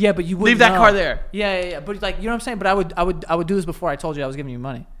 Yeah, but you wouldn't leave that car there. Yeah. But, like, you know what I'm saying? But I would do this before I told you I was giving you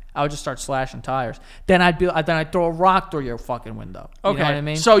money. I would just start slashing tires. Then I'd throw a rock through your fucking window. You know what I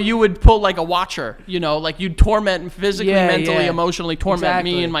mean? So you would pull like a watcher, like you'd torment physically, mentally, emotionally torment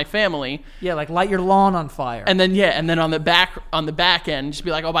me and my family. Yeah, like light your lawn on fire. And then on the back end, just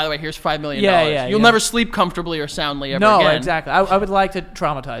be like, oh, by the way, here's $5 million. Yeah. You'll never sleep comfortably or soundly ever again. No, exactly. I would like to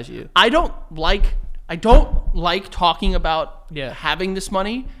traumatize you. I don't like talking about having this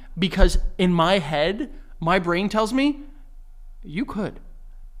money, because in my head, my brain tells me you could.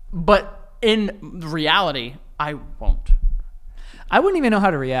 But in reality, I won't. I wouldn't even know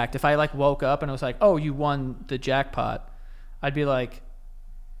how to react if I like woke up and it was like, "Oh, you won the jackpot." I'd be like,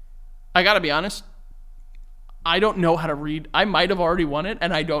 I got to be honest. I don't know how to read. I might have already won it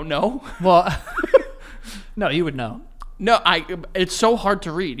and I don't know. "Well, no, you would know." No, it's so hard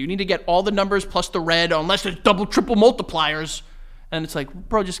to read. You need to get all the numbers plus the red, unless there's double, triple multipliers. And it's like,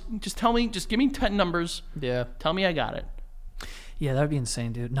 bro, just tell me, just give me 10 numbers. Yeah. Tell me I got it. Yeah, that would be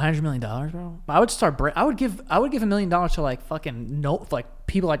insane, dude. $900 million, bro. I would give $1 million to like fucking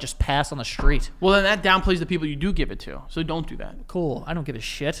people I just pass on the street. Well, then that downplays the people you do give it to. So don't do that. Cool. I don't give a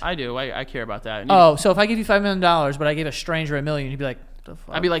shit. I do. I care about that. So if I give you $5 million, but I gave a stranger $1 million, you'd be like, the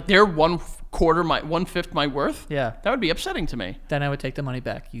fuck? I'd be like, they're 1/5 my worth? Yeah. That would be upsetting to me. Then I would take the money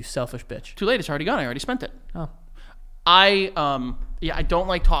back, you selfish bitch. Too late. It's already gone. I already spent it. Oh. I don't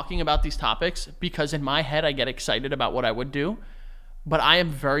like talking about these topics because in my head I get excited about what I would do, but I am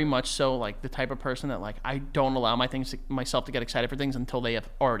very much so like the type of person that like I don't allow myself to get excited for things until they have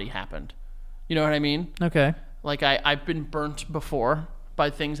already happened. You know what I mean? Okay. Like I've been burnt before by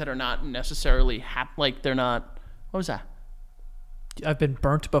things that are not necessarily like they're not. What was that? I've been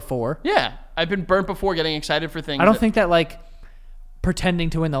burnt before. Yeah, I've been burnt before getting excited for things. I don't think that like pretending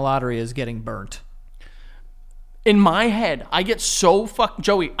to win the lottery is getting burnt. In my head, I get so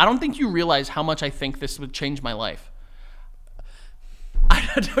Joey, I don't think you realize how much I think this would change my life.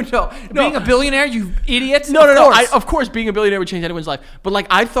 I don't know. No. Being a billionaire, you idiots? No. Of course, being a billionaire would change anyone's life. But like,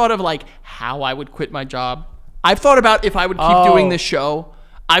 I've thought of like how I would quit my job. I've thought about if I would keep doing this show.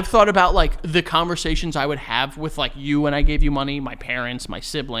 I've thought about like the conversations I would have with like you when I gave you money, my parents, my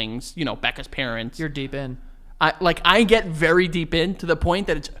siblings, Becca's parents. You're deep in. I get very deep in to the point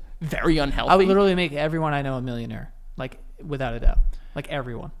that it's very unhealthy. I would literally make everyone I know a millionaire, like without a doubt, like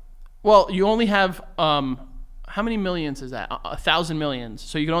everyone. Well, you only have how many millions is that? 1,000 millions.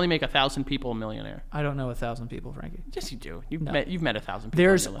 So you can only make 1,000 people a millionaire. I don't know 1,000 people, Frankie. Yes, you do. You've met 1,000 people.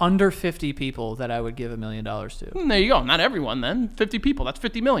 There's under 50 people that I would give $1 million to. There you go. Not everyone then. 50 people. That's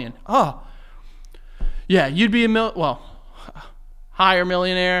 50 million. Oh. Yeah, you'd be higher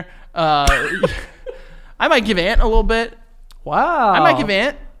millionaire. I might give Ant a little bit. Wow. I might give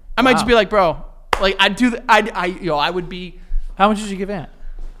Ant. I might just be like, bro, like I'd do I would be. How much did you give Ant?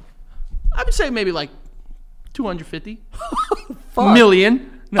 I would say maybe like 250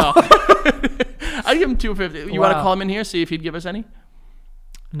 million. No. I'd give him 250. You want to call him in here, see if he'd give us any?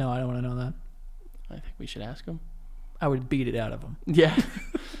 No, I don't want to know that. I think we should ask him. I would beat it out of him. Yeah.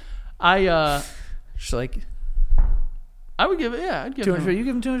 Just like, I would give it. Yeah, I'd give him. You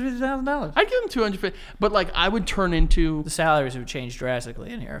give him $250,000. I'd give him 250. But like, I would turn into the salaries would change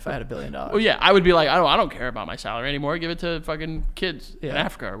drastically in here if I had $1 billion. Well, yeah, I would be like, I don't care about my salary anymore. Give it to fucking kids in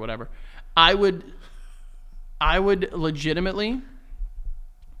Africa or whatever. I would legitimately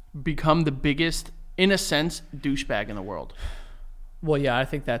become the biggest, in a sense, douchebag in the world. Well, yeah, I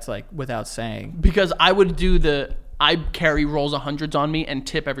think that's like without saying. Because I would I carry rolls of hundreds on me and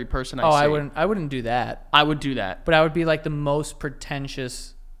tip every person I see. I wouldn't do that. I would do that. But I would be like the most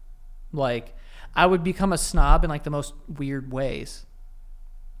pretentious, like, I would become a snob in like the most weird ways.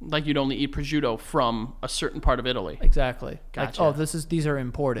 Like you'd only eat prosciutto from a certain part of Italy. Exactly. Gotcha. Like, these are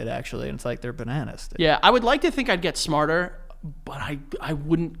imported actually, and it's like they're bananas. Dude. Yeah, I would like to think I'd get smarter, but I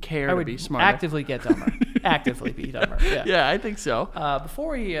wouldn't care to be smarter. Actively get dumber. Actively be dumber. Yeah. Yeah, I think so.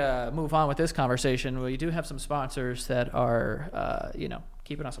 Before we move on with this conversation, we do have some sponsors that are,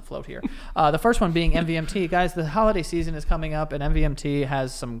 keeping us afloat here. The first one being MVMT. Guys, the holiday season is coming up, and MVMT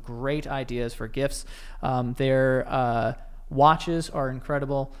has some great ideas for gifts. Their watches are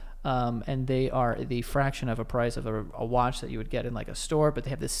incredible, and they are the fraction of a price of a watch that you would get in like a store, but they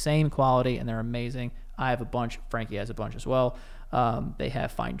have the same quality, and they're amazing. I have a bunch. Frankie has a bunch as well. They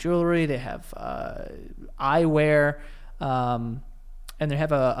have fine jewelry. They have eyewear, and they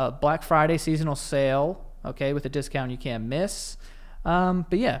have a Black Friday seasonal sale, okay, with a discount you can't miss.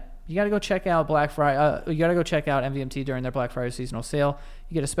 But yeah, you got to go check out Black Friday. You got to go check out MVMT during their Black Friday seasonal sale.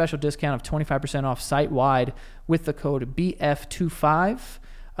 You get a special discount of 25% off site-wide with the code BF25.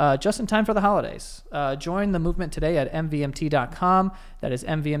 Just in time for the holidays. Join the movement today at mvmt.com. That is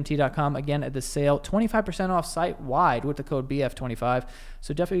mvmt.com. Again, at the sale, 25% off site-wide with the code BF25.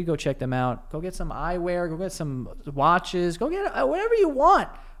 So definitely go check them out. Go get some eyewear. Go get some watches. Go get whatever you want.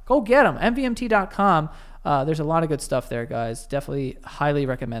 Go get them. mvmt.com. There's a lot of good stuff there, guys. Definitely highly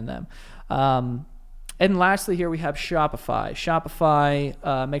recommend them. And lastly, here we have Shopify.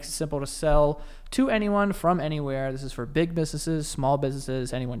 Shopify makes it simple to sell to anyone from anywhere. This is for big businesses, small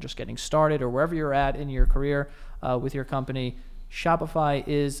businesses, anyone just getting started, or wherever you're at in your career with your company. Shopify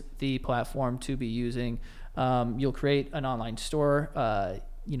is the platform to be using. You'll create an online store.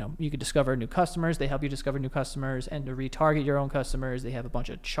 You can discover new customers. They help you discover new customers and to retarget your own customers. They have a bunch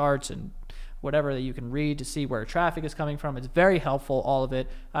of charts and whatever that you can read to see where traffic is coming from. It's very helpful, all of it.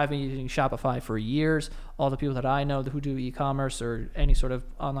 I've been using Shopify for years. All the people that I know who do e-commerce or any sort of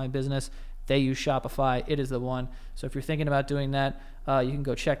online business, they use Shopify. It is the one. So if you're thinking about doing that, you can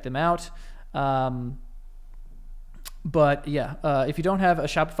go check them out. But yeah, if you don't have a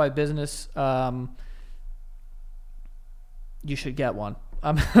Shopify business, you should get one.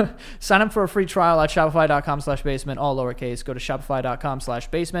 Sign up for a free trial at shopify.com/basement, all lowercase. Go to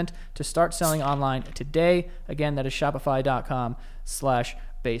shopify.com/basement to start selling online today. Again, that is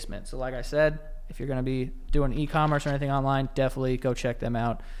shopify.com/basement. So like I said, if you're going to be doing e-commerce or anything online, definitely go check them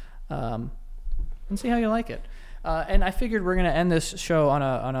out and see how you like it. And I figured we're going to end this show on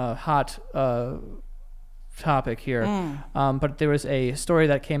a hot topic here. But there was a story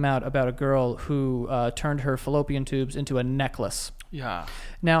that came out about a girl who turned her fallopian tubes into a necklace. Yeah.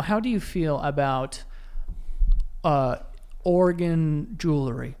 Now, how do you feel about organ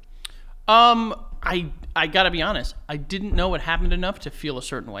jewelry? I gotta be honest. I didn't know it happened enough to feel a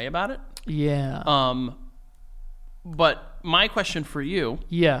certain way about it. Yeah. But my question for you.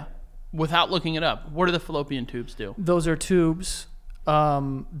 Yeah. Without looking it up, what do the fallopian tubes do? Those are tubes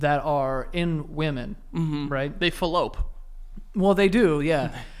that are in women, right? They fallope. Well, they do,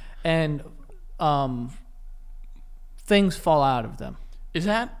 yeah. And things fall out of them. Is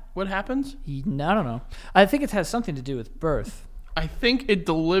that what happens? I don't know. I think it has something to do with birth. I think it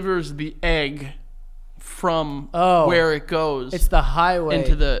delivers the egg from where it goes. It's the highway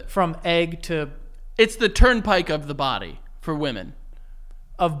into from egg to... It's the turnpike of the body for women.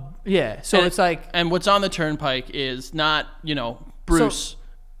 So it's like... And what's on the turnpike is not, Bruce.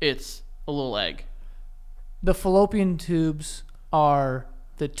 It's a little egg. The fallopian tubes are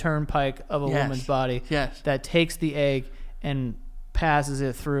the turnpike of a woman's body that takes the egg and passes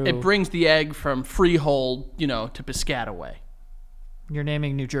it through. It brings the egg from Freehold, to Piscataway. You're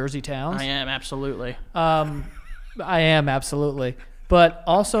naming New Jersey towns? I am, absolutely. I am, absolutely. But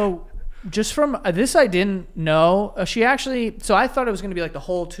also, just from this I didn't know. So I thought it was going to be like the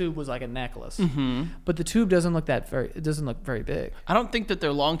whole tube was like a necklace. Mm-hmm. But the tube doesn't look very big. I don't think that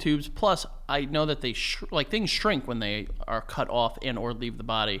they're long tubes. Plus, I know that they things shrink when they are cut off and or leave the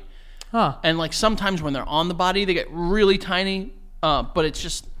body. Huh. And like sometimes when they're on the body, they get really tiny. But it's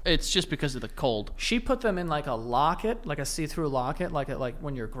just because of the cold. She put them in like a locket, like a see-through locket, like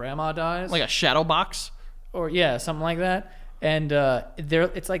when your grandma dies, like a shadow box, or something like that. And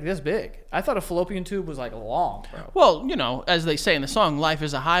it's like this big. I thought a fallopian tube was like long, bro. Well, as they say in the song, life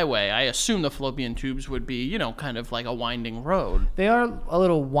is a highway. I assume the fallopian tubes would be, kind of like a winding road. They are a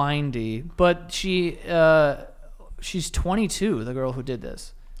little windy, but she's 22, the girl who did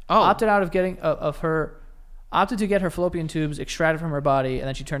this. Oh. Opted to get her fallopian tubes extracted from her body, and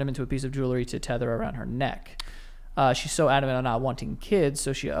then she turned them into a piece of jewelry to tether around her neck. She's so adamant on not wanting kids,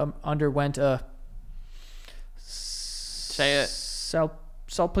 so she underwent a... Say it.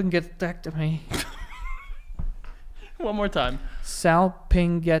 Salpingectomy. One more time.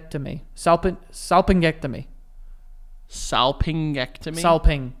 Salpingectomy. Salpingectomy. Salpingectomy?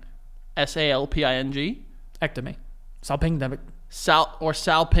 Salping. Salping? Ectomy. Salpingectomy.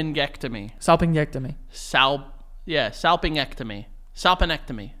 Salpingectomy. Salpingectomy. Salpingectomy.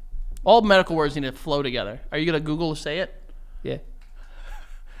 Salpinectomy. All medical words need to flow together. Are you going to Google to say it? Yeah.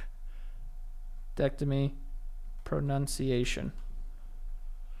 Dectomy. Pronunciation.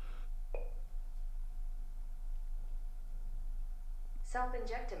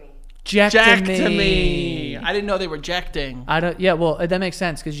 Salpingectomy. Jectomy. I didn't know they were jecting. Yeah, well, that makes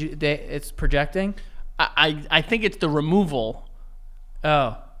sense because it's projecting. I think it's the removal.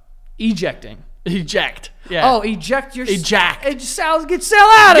 Oh, ejecting. Eject. Yeah. Oh, eject your... Eject. Sal, get Sal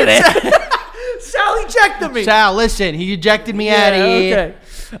out of there. Sal ejected me. Sal, listen, he ejected me out of here.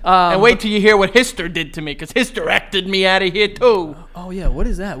 Okay. And wait till you hear what Hister did to me, because Hister ected me out of here too. Oh yeah, what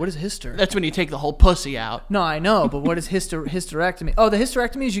is that? What is Hister? That's when you take the whole pussy out. No, I know, but what is hysterectomy? Oh, the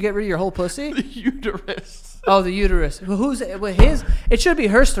hysterectomy is you get rid of your whole pussy? The uterus. Oh, the uterus. His? It should be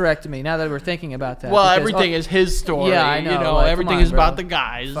hysterectomy. Now that we're thinking about that. Well, everything is his story. Yeah, I know. Like, everything is about the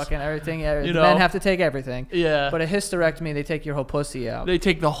guys. Fucking everything. Men have to take everything. Yeah. But a hysterectomy, they take your whole pussy out. They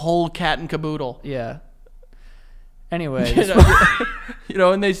take the whole cat and caboodle. Yeah. Anyway.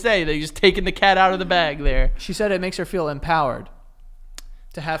 And they say they just taking the cat out of the bag there. She said it makes her feel empowered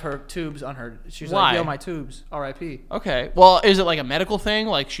to have her tubes on her. She's Why? like, yo, my tubes. R.I.P. Okay. Well, is it like a medical thing?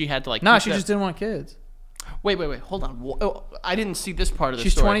 Like she had to like... No, she just didn't want kids. Wait. Hold on. I didn't see this part of the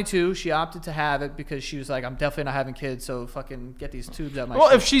She's story. 22. She opted to have it because she was like, I'm definitely not having kids, so fucking get these tubes out my Well,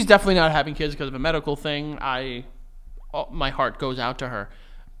 shit. if she's definitely not having kids because of a medical thing, my heart goes out to her.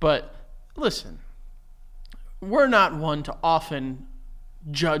 But listen, we're not one to often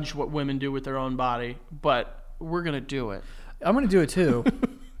judge what women do with their own body, but we're going to do it. I'm going to do it too.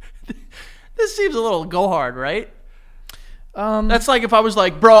 This seems a little go hard, right? That's like if I was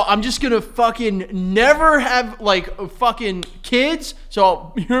like, bro, I'm just going to fucking never have like fucking kids,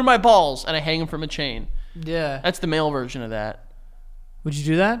 so here are my balls, and I hang them from a chain. Yeah. That's the male version of that. Would you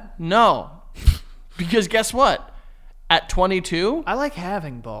do that? No. Because guess what? At 22, I like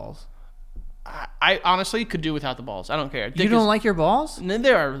having balls. I honestly could do without the balls. I don't care. You don't like your balls?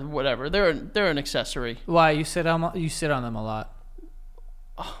 They're whatever. They're an accessory. Why? You sit on them a lot.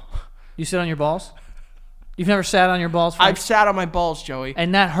 You sit on your balls? You've never sat on your balls? I've sat on my balls, Joey.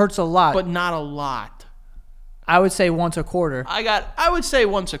 And that hurts a lot. But not a lot. I would say once a quarter. I would say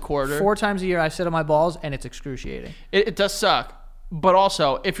once a quarter. 4 times a year I sit on my balls, and it's excruciating. It does suck. But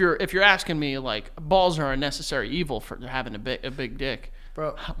also, if you're asking me, like, balls are a necessary evil for having a big dick.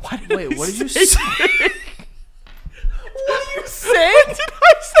 Bro, what did you say? What did you say? What did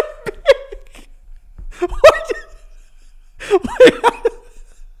I say big?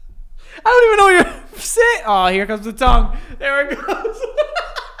 I don't even know what you're saying. Oh, here comes the tongue. There it goes.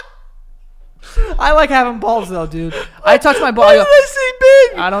 I like having balls, though, dude. I touch my ball. Why did I say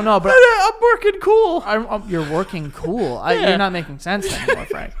big? I don't know, but I'm working cool. You're working cool. Yeah. You're not making sense anymore,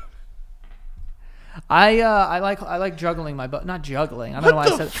 Frank. I like juggling my butt. Not juggling. I don't know why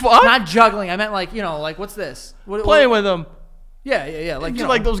I said fuck? Not juggling. I meant like, like, what's this? Playing with them. Yeah. Like,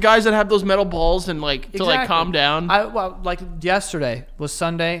 like those guys that have those metal balls and like to like calm down. Like yesterday was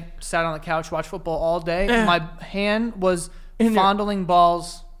Sunday. Sat on the couch, watched football all day. Yeah. My hand was fondling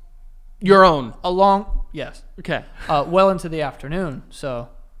balls. Your own. Yes. Okay. Well into the afternoon. So,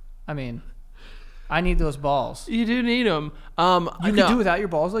 I mean, I need those balls. You do need them. You could do without your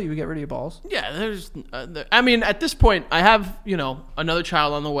balls, though? You would get rid of your balls? Yeah, there's... I mean, at this point, I have, another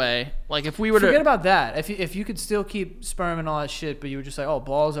child on the way. Like, if we were Forget about that. If you could still keep sperm and all that shit, but you were just like, oh,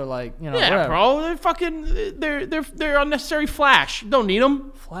 balls are like, Yeah, whatever. bro. They're fucking... They're unnecessary flash. Don't need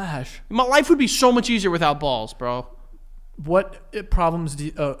them. Flash. My life would be so much easier without balls, bro. What problems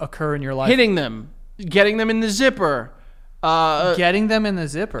occur in your life? Hitting them. Getting them in the zipper. Getting them in the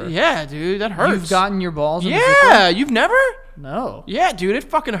zipper? Yeah, dude. That hurts. You've gotten your balls in the zipper? Yeah, you've never? No. Yeah, dude. It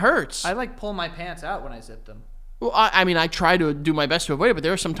fucking hurts. I like pull my pants out when I zip them. Well, I mean, I try to do my best to avoid it, but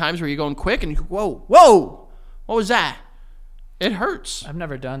there are some times where you're going quick and you go, whoa, what was that? It hurts. I've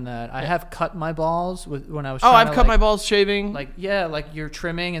never done that. I have cut my balls when I was. I've cut my balls shaving. Like you're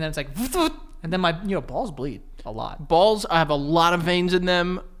trimming, and then it's like, and then my balls bleed a lot. Balls, I have a lot of veins in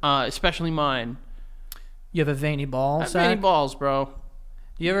them, especially mine. You have a veiny ball. I have veiny balls, bro.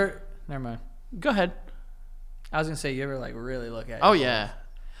 You ever? Never mind. Go ahead. I was gonna say, you ever like really look at? Oh yeah.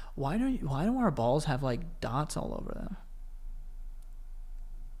 Why don't our balls have like dots all over them?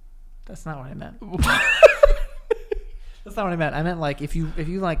 That's not what I meant. That's not what I meant. I meant like if you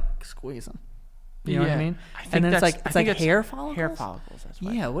like squeeze them. You know what I mean? And then it's like hair follicles. Hair follicles. That's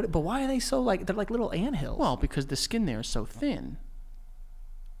right. Yeah. But why are they so like they're like little anthills? Well, because the skin there is so thin.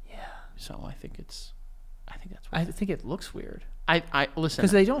 Yeah. So I think that's. I think it looks weird. I listen.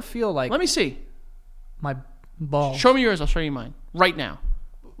 Because they don't feel like. Let me see. My balls. Show me yours. I'll show you mine right now.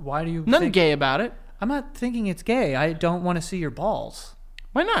 Why do you? Nothing gay about it. I'm not thinking it's gay. I don't want to see your balls.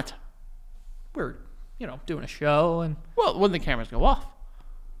 Why not? We're, doing a show and. Well, when the cameras go off.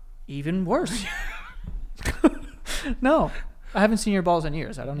 Even worse. No, I haven't seen your balls in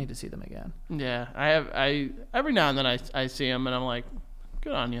years. I don't need to see them again. Yeah, I have. Every now and then I see them and I'm like,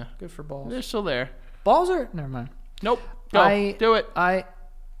 good on you. Good for balls. They're still there. Balls are never mind. Nope. Go. Do it. What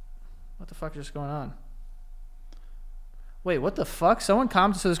the fuck is going on? Wait, what the fuck? Someone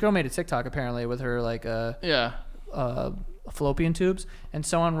commented. So this girl made a TikTok apparently with her like fallopian tubes, and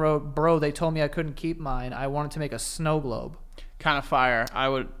someone wrote, "Bro, they told me I couldn't keep mine. I wanted to make a snow globe." Kind of fire. I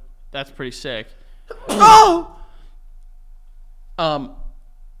would. That's pretty sick. Oh.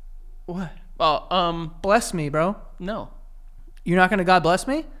 What? Oh. Bless me, bro. No. You're not gonna God bless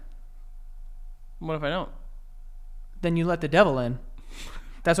me? What if I don't? Then you let the devil in.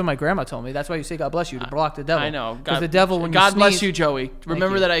 That's what my grandma told me. That's why you say God bless you, to block the devil. I know. Because the devil, when God you bless sneeze, you, Joey.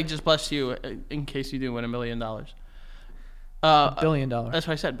 Remember you. that I just blessed you in case you do win $1 million. $1 billion. That's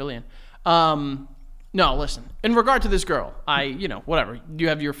what I said, billion. No, listen. In regard to this girl, whatever. You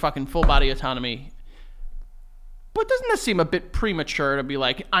have your fucking full body autonomy. But doesn't that seem a bit premature to be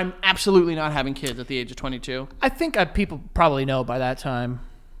like, I'm absolutely not having kids at the age of 22? I think people probably know by that time.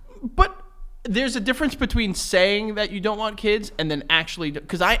 But there's a difference between saying that you don't want kids and then actually,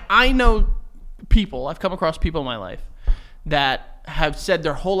 because I know people, I've come across people in my life that have said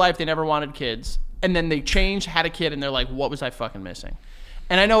their whole life they never wanted kids, and then they changed, had a kid, and they're like, what was I fucking missing?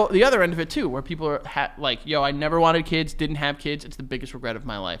 And I know the other end of it too, where people are like, yo, I never wanted kids, didn't have kids, it's the biggest regret of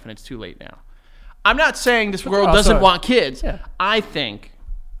my life, and it's too late now. I'm not saying this world doesn't want kids. Yeah. I think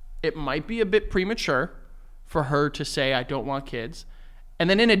it might be a bit premature for her to say, I don't want kids. And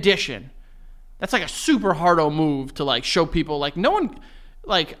then in addition, that's like a super hardo move to like show people, like no one,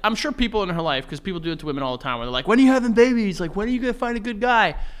 like I'm sure people in her life, because people do it to women all the time, where they're like, when are you having babies? Like, when are you going to find a good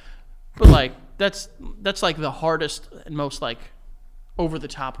guy? But like, that's like the hardest and most like over the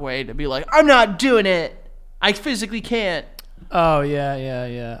top way to be like, I'm not doing it. I physically can't. Oh,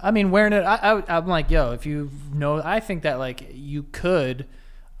 yeah. I mean, wearing it, I'm like, yo, if you know, I think that like you could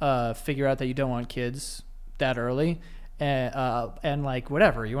figure out that you don't want kids that early. And like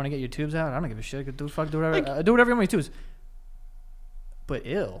whatever you want to get your tubes out, I don't give a shit. Do whatever, like, do whatever you want with your tubes. But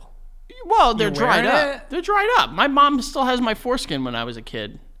ill. Well, they're dried up. They're dried up. My mom still has my foreskin when I was a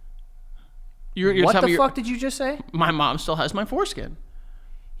kid. You're what the fuck did you just say? My mom still has my foreskin.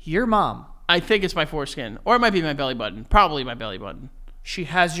 Your mom? I think it's my foreskin, or it might be my belly button. Probably my belly button. She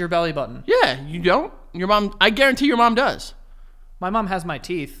has your belly button. Yeah, you don't. Your mom. I guarantee your mom does. My mom has my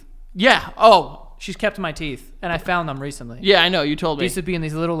teeth. Yeah. Oh. She's kept my teeth, and I found them recently. Yeah, I know. You told me. They used to be in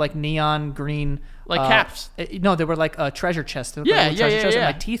these little, like, neon green... Like caps. No, they were like a treasure chest. Yeah. And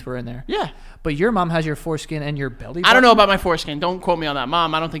my teeth were in there. Yeah. But your mom has your foreskin and your belly button? I don't know about my foreskin. Don't quote me on that.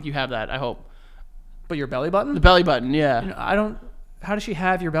 Mom, I don't think you have that. I hope. But your belly button? The belly button, yeah. You know, I don't... How does she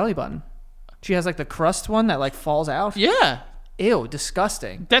have your belly button? She has, like, the crust one that, like, falls out? Yeah. Ew,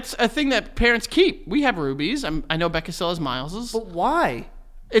 disgusting. That's a thing that parents keep. We have rubies. I know Becca still has Miles's. But why?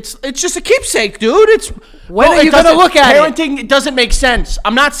 It's just a keepsake, dude. When are you gonna look at parenting? It doesn't make sense.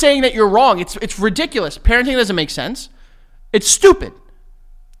 I'm not saying that you're wrong. It's ridiculous. Parenting doesn't make sense. It's stupid.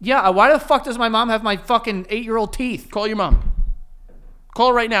 Yeah. Why the fuck does my mom have my fucking 8-year-old teeth? Call your mom. Call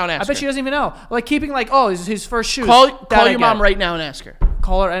her right now and ask her. I bet she doesn't even know. Like keeping like, oh, his first shoes. Call your mom right now and ask her.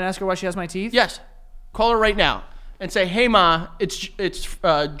 Call her and ask her why she has my teeth. Yes. Call her right now and say, hey ma, it's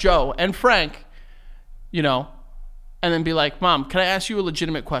Joe and Frank. You know. And then be like, Mom, can I ask you a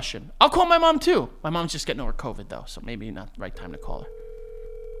legitimate question? I'll call my mom, too. My mom's just getting over COVID, though, so maybe not the right time to call her.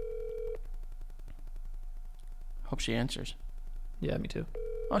 Hope she answers. Yeah, me too.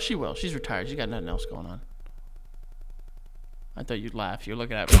 Oh, she will. She's retired. She's got nothing else going on. I thought you'd laugh. You're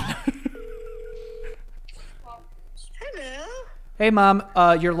looking at me. Hello. Hey, Mom.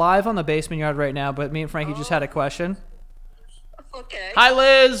 You're live on the Basement Yard right now, but me and Frankie just had a question. Okay. Hi,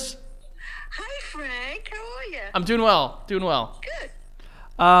 Liz. Hi, Frank. How are you? I'm doing well. Doing well. Good.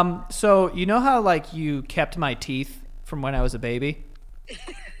 So you know how like you kept my teeth from when I was a baby?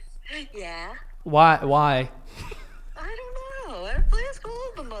 Yeah. Why? I don't know. Ask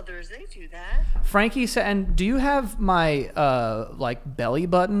all the mothers. They do that. Frankie said, and do you have my like belly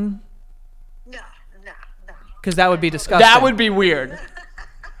button? No. Because that would be disgusting. That would be weird.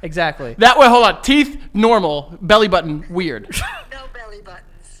 Exactly. That way, hold on. Teeth, normal. Belly button, weird. No belly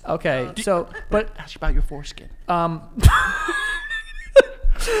buttons. Okay, so, but... Ask about your foreskin.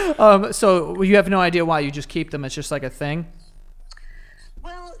 So you have no idea why you just keep them. It's just like a thing?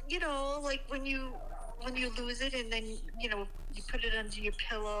 Well, you know, like when you lose it and then, you know, you put it under your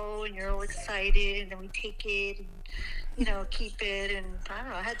pillow and you're all excited and then we take it and, you know, keep it. And I don't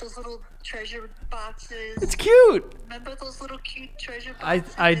know, I had those little treasure boxes. It's cute. Remember those little cute treasure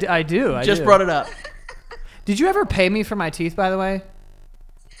boxes? I do. Just brought it up. Did you ever pay me for my teeth, by the way?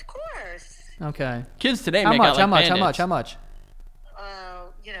 Of course. Okay. Kids today How make much? out like How much? bandits. How much?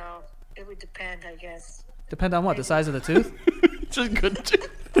 You know, it would depend, I guess. Depend on what? The size of the tooth? Just good tooth.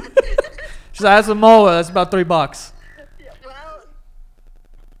 She's like, that's a molar. That's about $3. Yeah, well,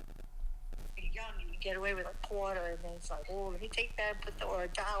 you're young, you get away with a quarter, and then it's like, oh, let me take that and put or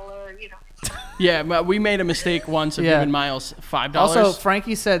 $1, you know. Yeah, but we made a mistake once of giving Miles $5. Also,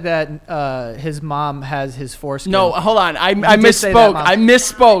 Frankie said that his mom has his foreskin. No, hold on. I did say that, misspoke. Mom. I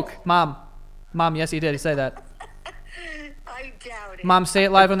misspoke. Mom, yes, he did. He said that. I doubt it. Mom, say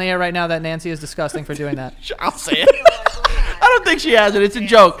it live on the air right now that Nancy is disgusting for doing that. I'll say it. I don't think she has it. It's a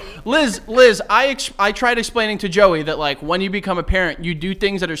joke. Liz, I tried explaining to Joey that, like, when you become a parent, you do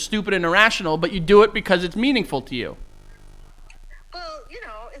things that are stupid and irrational, but you do it because it's meaningful to you. Well, you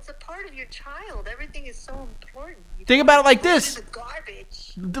know, it's a part of your child. Everything is so important. You Think about it like this. the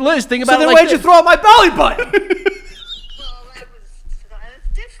garbage. Liz, think about So it then like why'd this. you throw out my belly button? Well, that's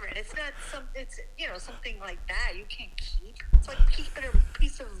different. different. It's not some. It's something like that. You can't keep. It's like keeping a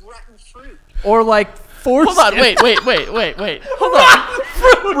piece of rotten fruit. Or like foreskin. Hold on, wait. Hold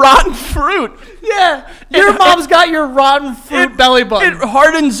on. Rotten fruit. Yeah, your mom's got your rotten fruit belly button. It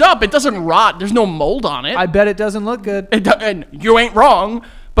hardens up. It doesn't rot. There's no mold on it. I bet it doesn't look good. And you ain't wrong.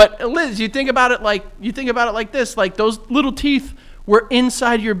 But Liz, you think about it like this. Like those little teeth were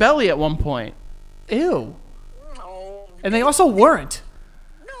inside your belly at one point. Ew. No. And they also weren't.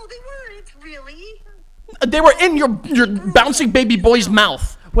 No, they weren't really. They were in your bouncing baby boy's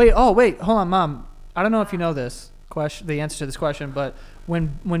mouth. Wait, hold on, Mom. I don't know if you know this question, the answer to this question, but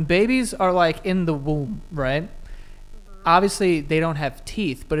when babies are like in the womb, right? Obviously they don't have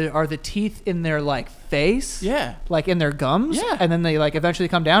teeth, but are the teeth in their like face? Yeah. Like in their gums? Yeah. And then they like eventually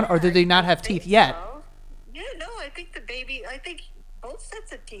come down, or do they not have teeth yet? So. Yeah, no, I think both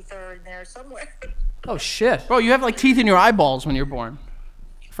sets of teeth are in there somewhere. Oh shit. Bro, you have like teeth in your eyeballs when you're born.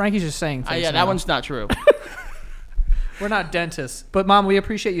 Frankie's just saying things. Yeah, now. that one's not true. We're not dentists, but Mom, we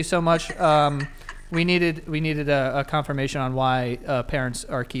appreciate you so much. We needed a confirmation on why parents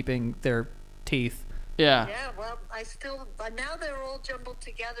are keeping their teeth. Yeah. Yeah, well, now they're all jumbled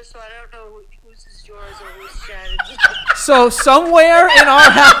together, so I don't know whose is yours or whose Shannon's. So somewhere in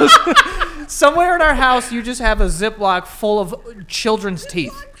our house, you just have a Ziploc full of children's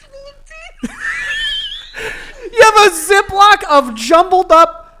teeth. You have a Ziploc of jumbled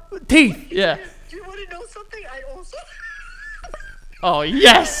up teeth. Yeah. Do you want to know something? I also Oh,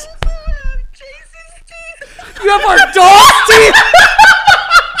 yes. have Jason's teeth. You have our dog's teeth.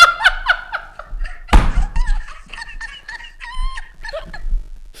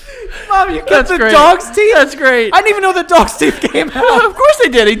 Mom, you kept the great. dog's teeth? That's great. I didn't even know the dog's teeth came out. Of course they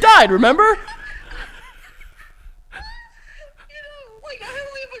did. He died, remember? Like I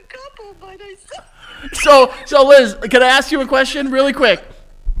only have a couple, but I still. So Liz, can I ask you a question really quick?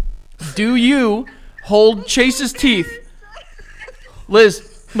 Do you hold Chase's teeth? Liz.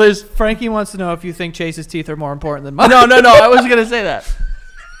 Frankie wants to know if you think Chase's teeth are more important than mine. No, I wasn't going to say that.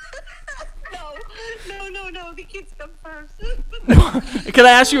 No, the kids come first. Can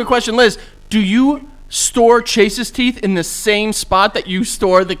I ask you a question, Liz? Do you store Chase's teeth in the same spot that you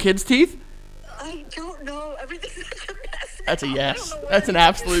store the kids' teeth? I don't know. Everything's such a mess. That's a now. yes. That's an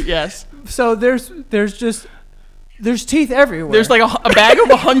absolute yes. So there's teeth everywhere. There's like a bag of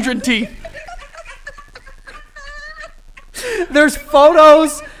 100 teeth. There's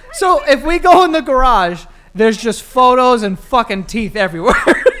photos. So if we go in the garage, there's just photos and fucking teeth everywhere.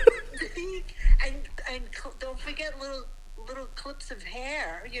 and don't forget little clips of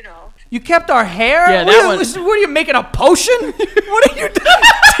hair. You kept our hair? Yeah, what are you making a potion? What are you doing?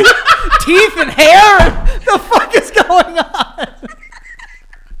 Teeth and hair? The fuck is going on?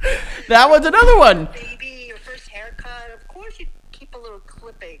 That was another one. Baby, your first haircut. Of course, you keep a little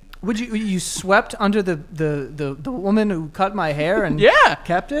clipping. Would you swept under the woman who cut my hair and Yeah.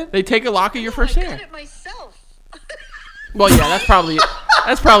 kept it? They take a lock of your first I hair. cut it myself. Well, yeah,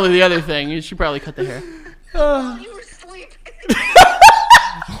 that's probably the other thing. You should probably cut the hair. While you were sleeping.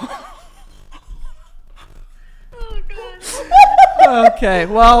 Oh God. Okay,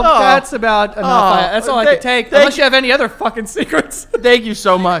 well, that's about enough. That's all I could take. Unless you have any other fucking secrets. Thank you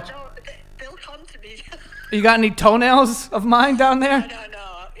so much. No, they'll come to me. You got any toenails of mine down there? No.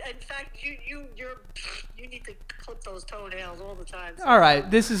 In fact, you need to clip those toenails all the time. So All right,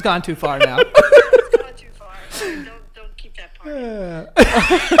 this has gone too far now. it's gone too far. Don't keep that part.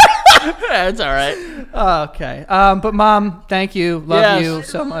 That's all right. Okay, but Mom, thank you. Love Yes. you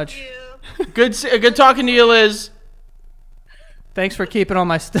so much. You. Good talking to you, Liz. Thanks for keeping all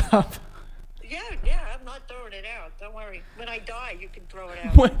my stuff. Yeah, I'm not throwing it out. Don't worry. When I die, you can throw it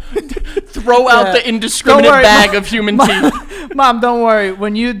out. Throw out the indiscriminate Don't worry, bag Mom. of human teeth. Mom, don't worry.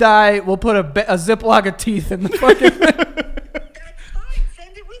 When you die, we'll put a Ziploc of teeth in the fucking thing. That's fine.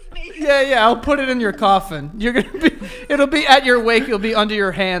 Send it with me. Yeah, I'll put it in your coffin. It'll be at your wake. It'll be under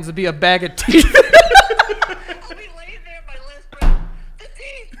your hands. It'll be a bag of teeth. I'll be laying there, my last breath. The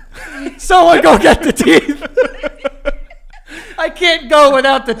teeth. Someone go get the teeth. I can't go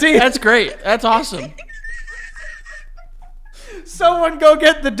without the teeth. That's great. That's awesome. Someone go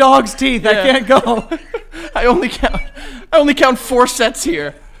get the dog's teeth. I Yeah. can't go. I only count 4 sets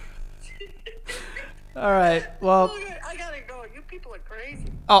here. All right. Well, I gotta go. You people are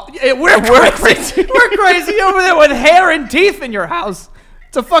crazy. we're crazy. We're crazy over there with hair and teeth in your house.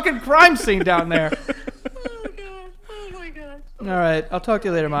 It's a fucking crime scene down there. Oh God. Oh my God. All right. I'll talk to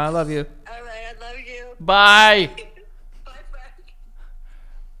you later, Mom. I love you. All right. I love you. Bye. Bye, Frank.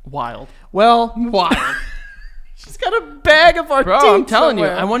 Wild. Well, Wild. she's got a bag of our Bro, teeth I'm telling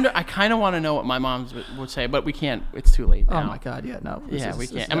somewhere. you. I kind of want to know what my mom would say, but we can't. It's too late now. Oh my God, yeah, no. Yeah, we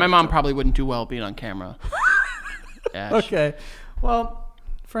can't. And my mom probably wouldn't do well being on camera. Yeah, Okay. Well,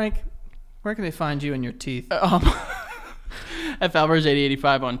 Frank, where can they find you and your teeth? F Alvarez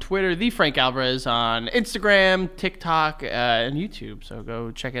 8085 on Twitter, the Frank Alvarez on Instagram, TikTok, and YouTube. So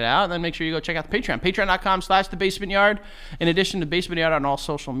go check it out, and then make sure you go check out the Patreon. Patreon.com/The Basement Yard. In addition to Basement Yard on all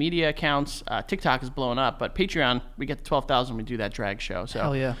social media accounts, TikTok is blowing up, but Patreon, we get to 12,000. We do that drag show. So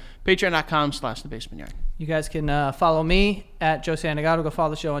Hell yeah. Patreon.com/The Basement Yard. You guys can follow me at Joe Santagato. Go follow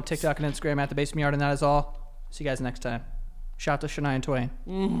the show on TikTok and Instagram at The Basement Yard, and that is all. See you guys next time. Shout out to Shania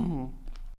Twain.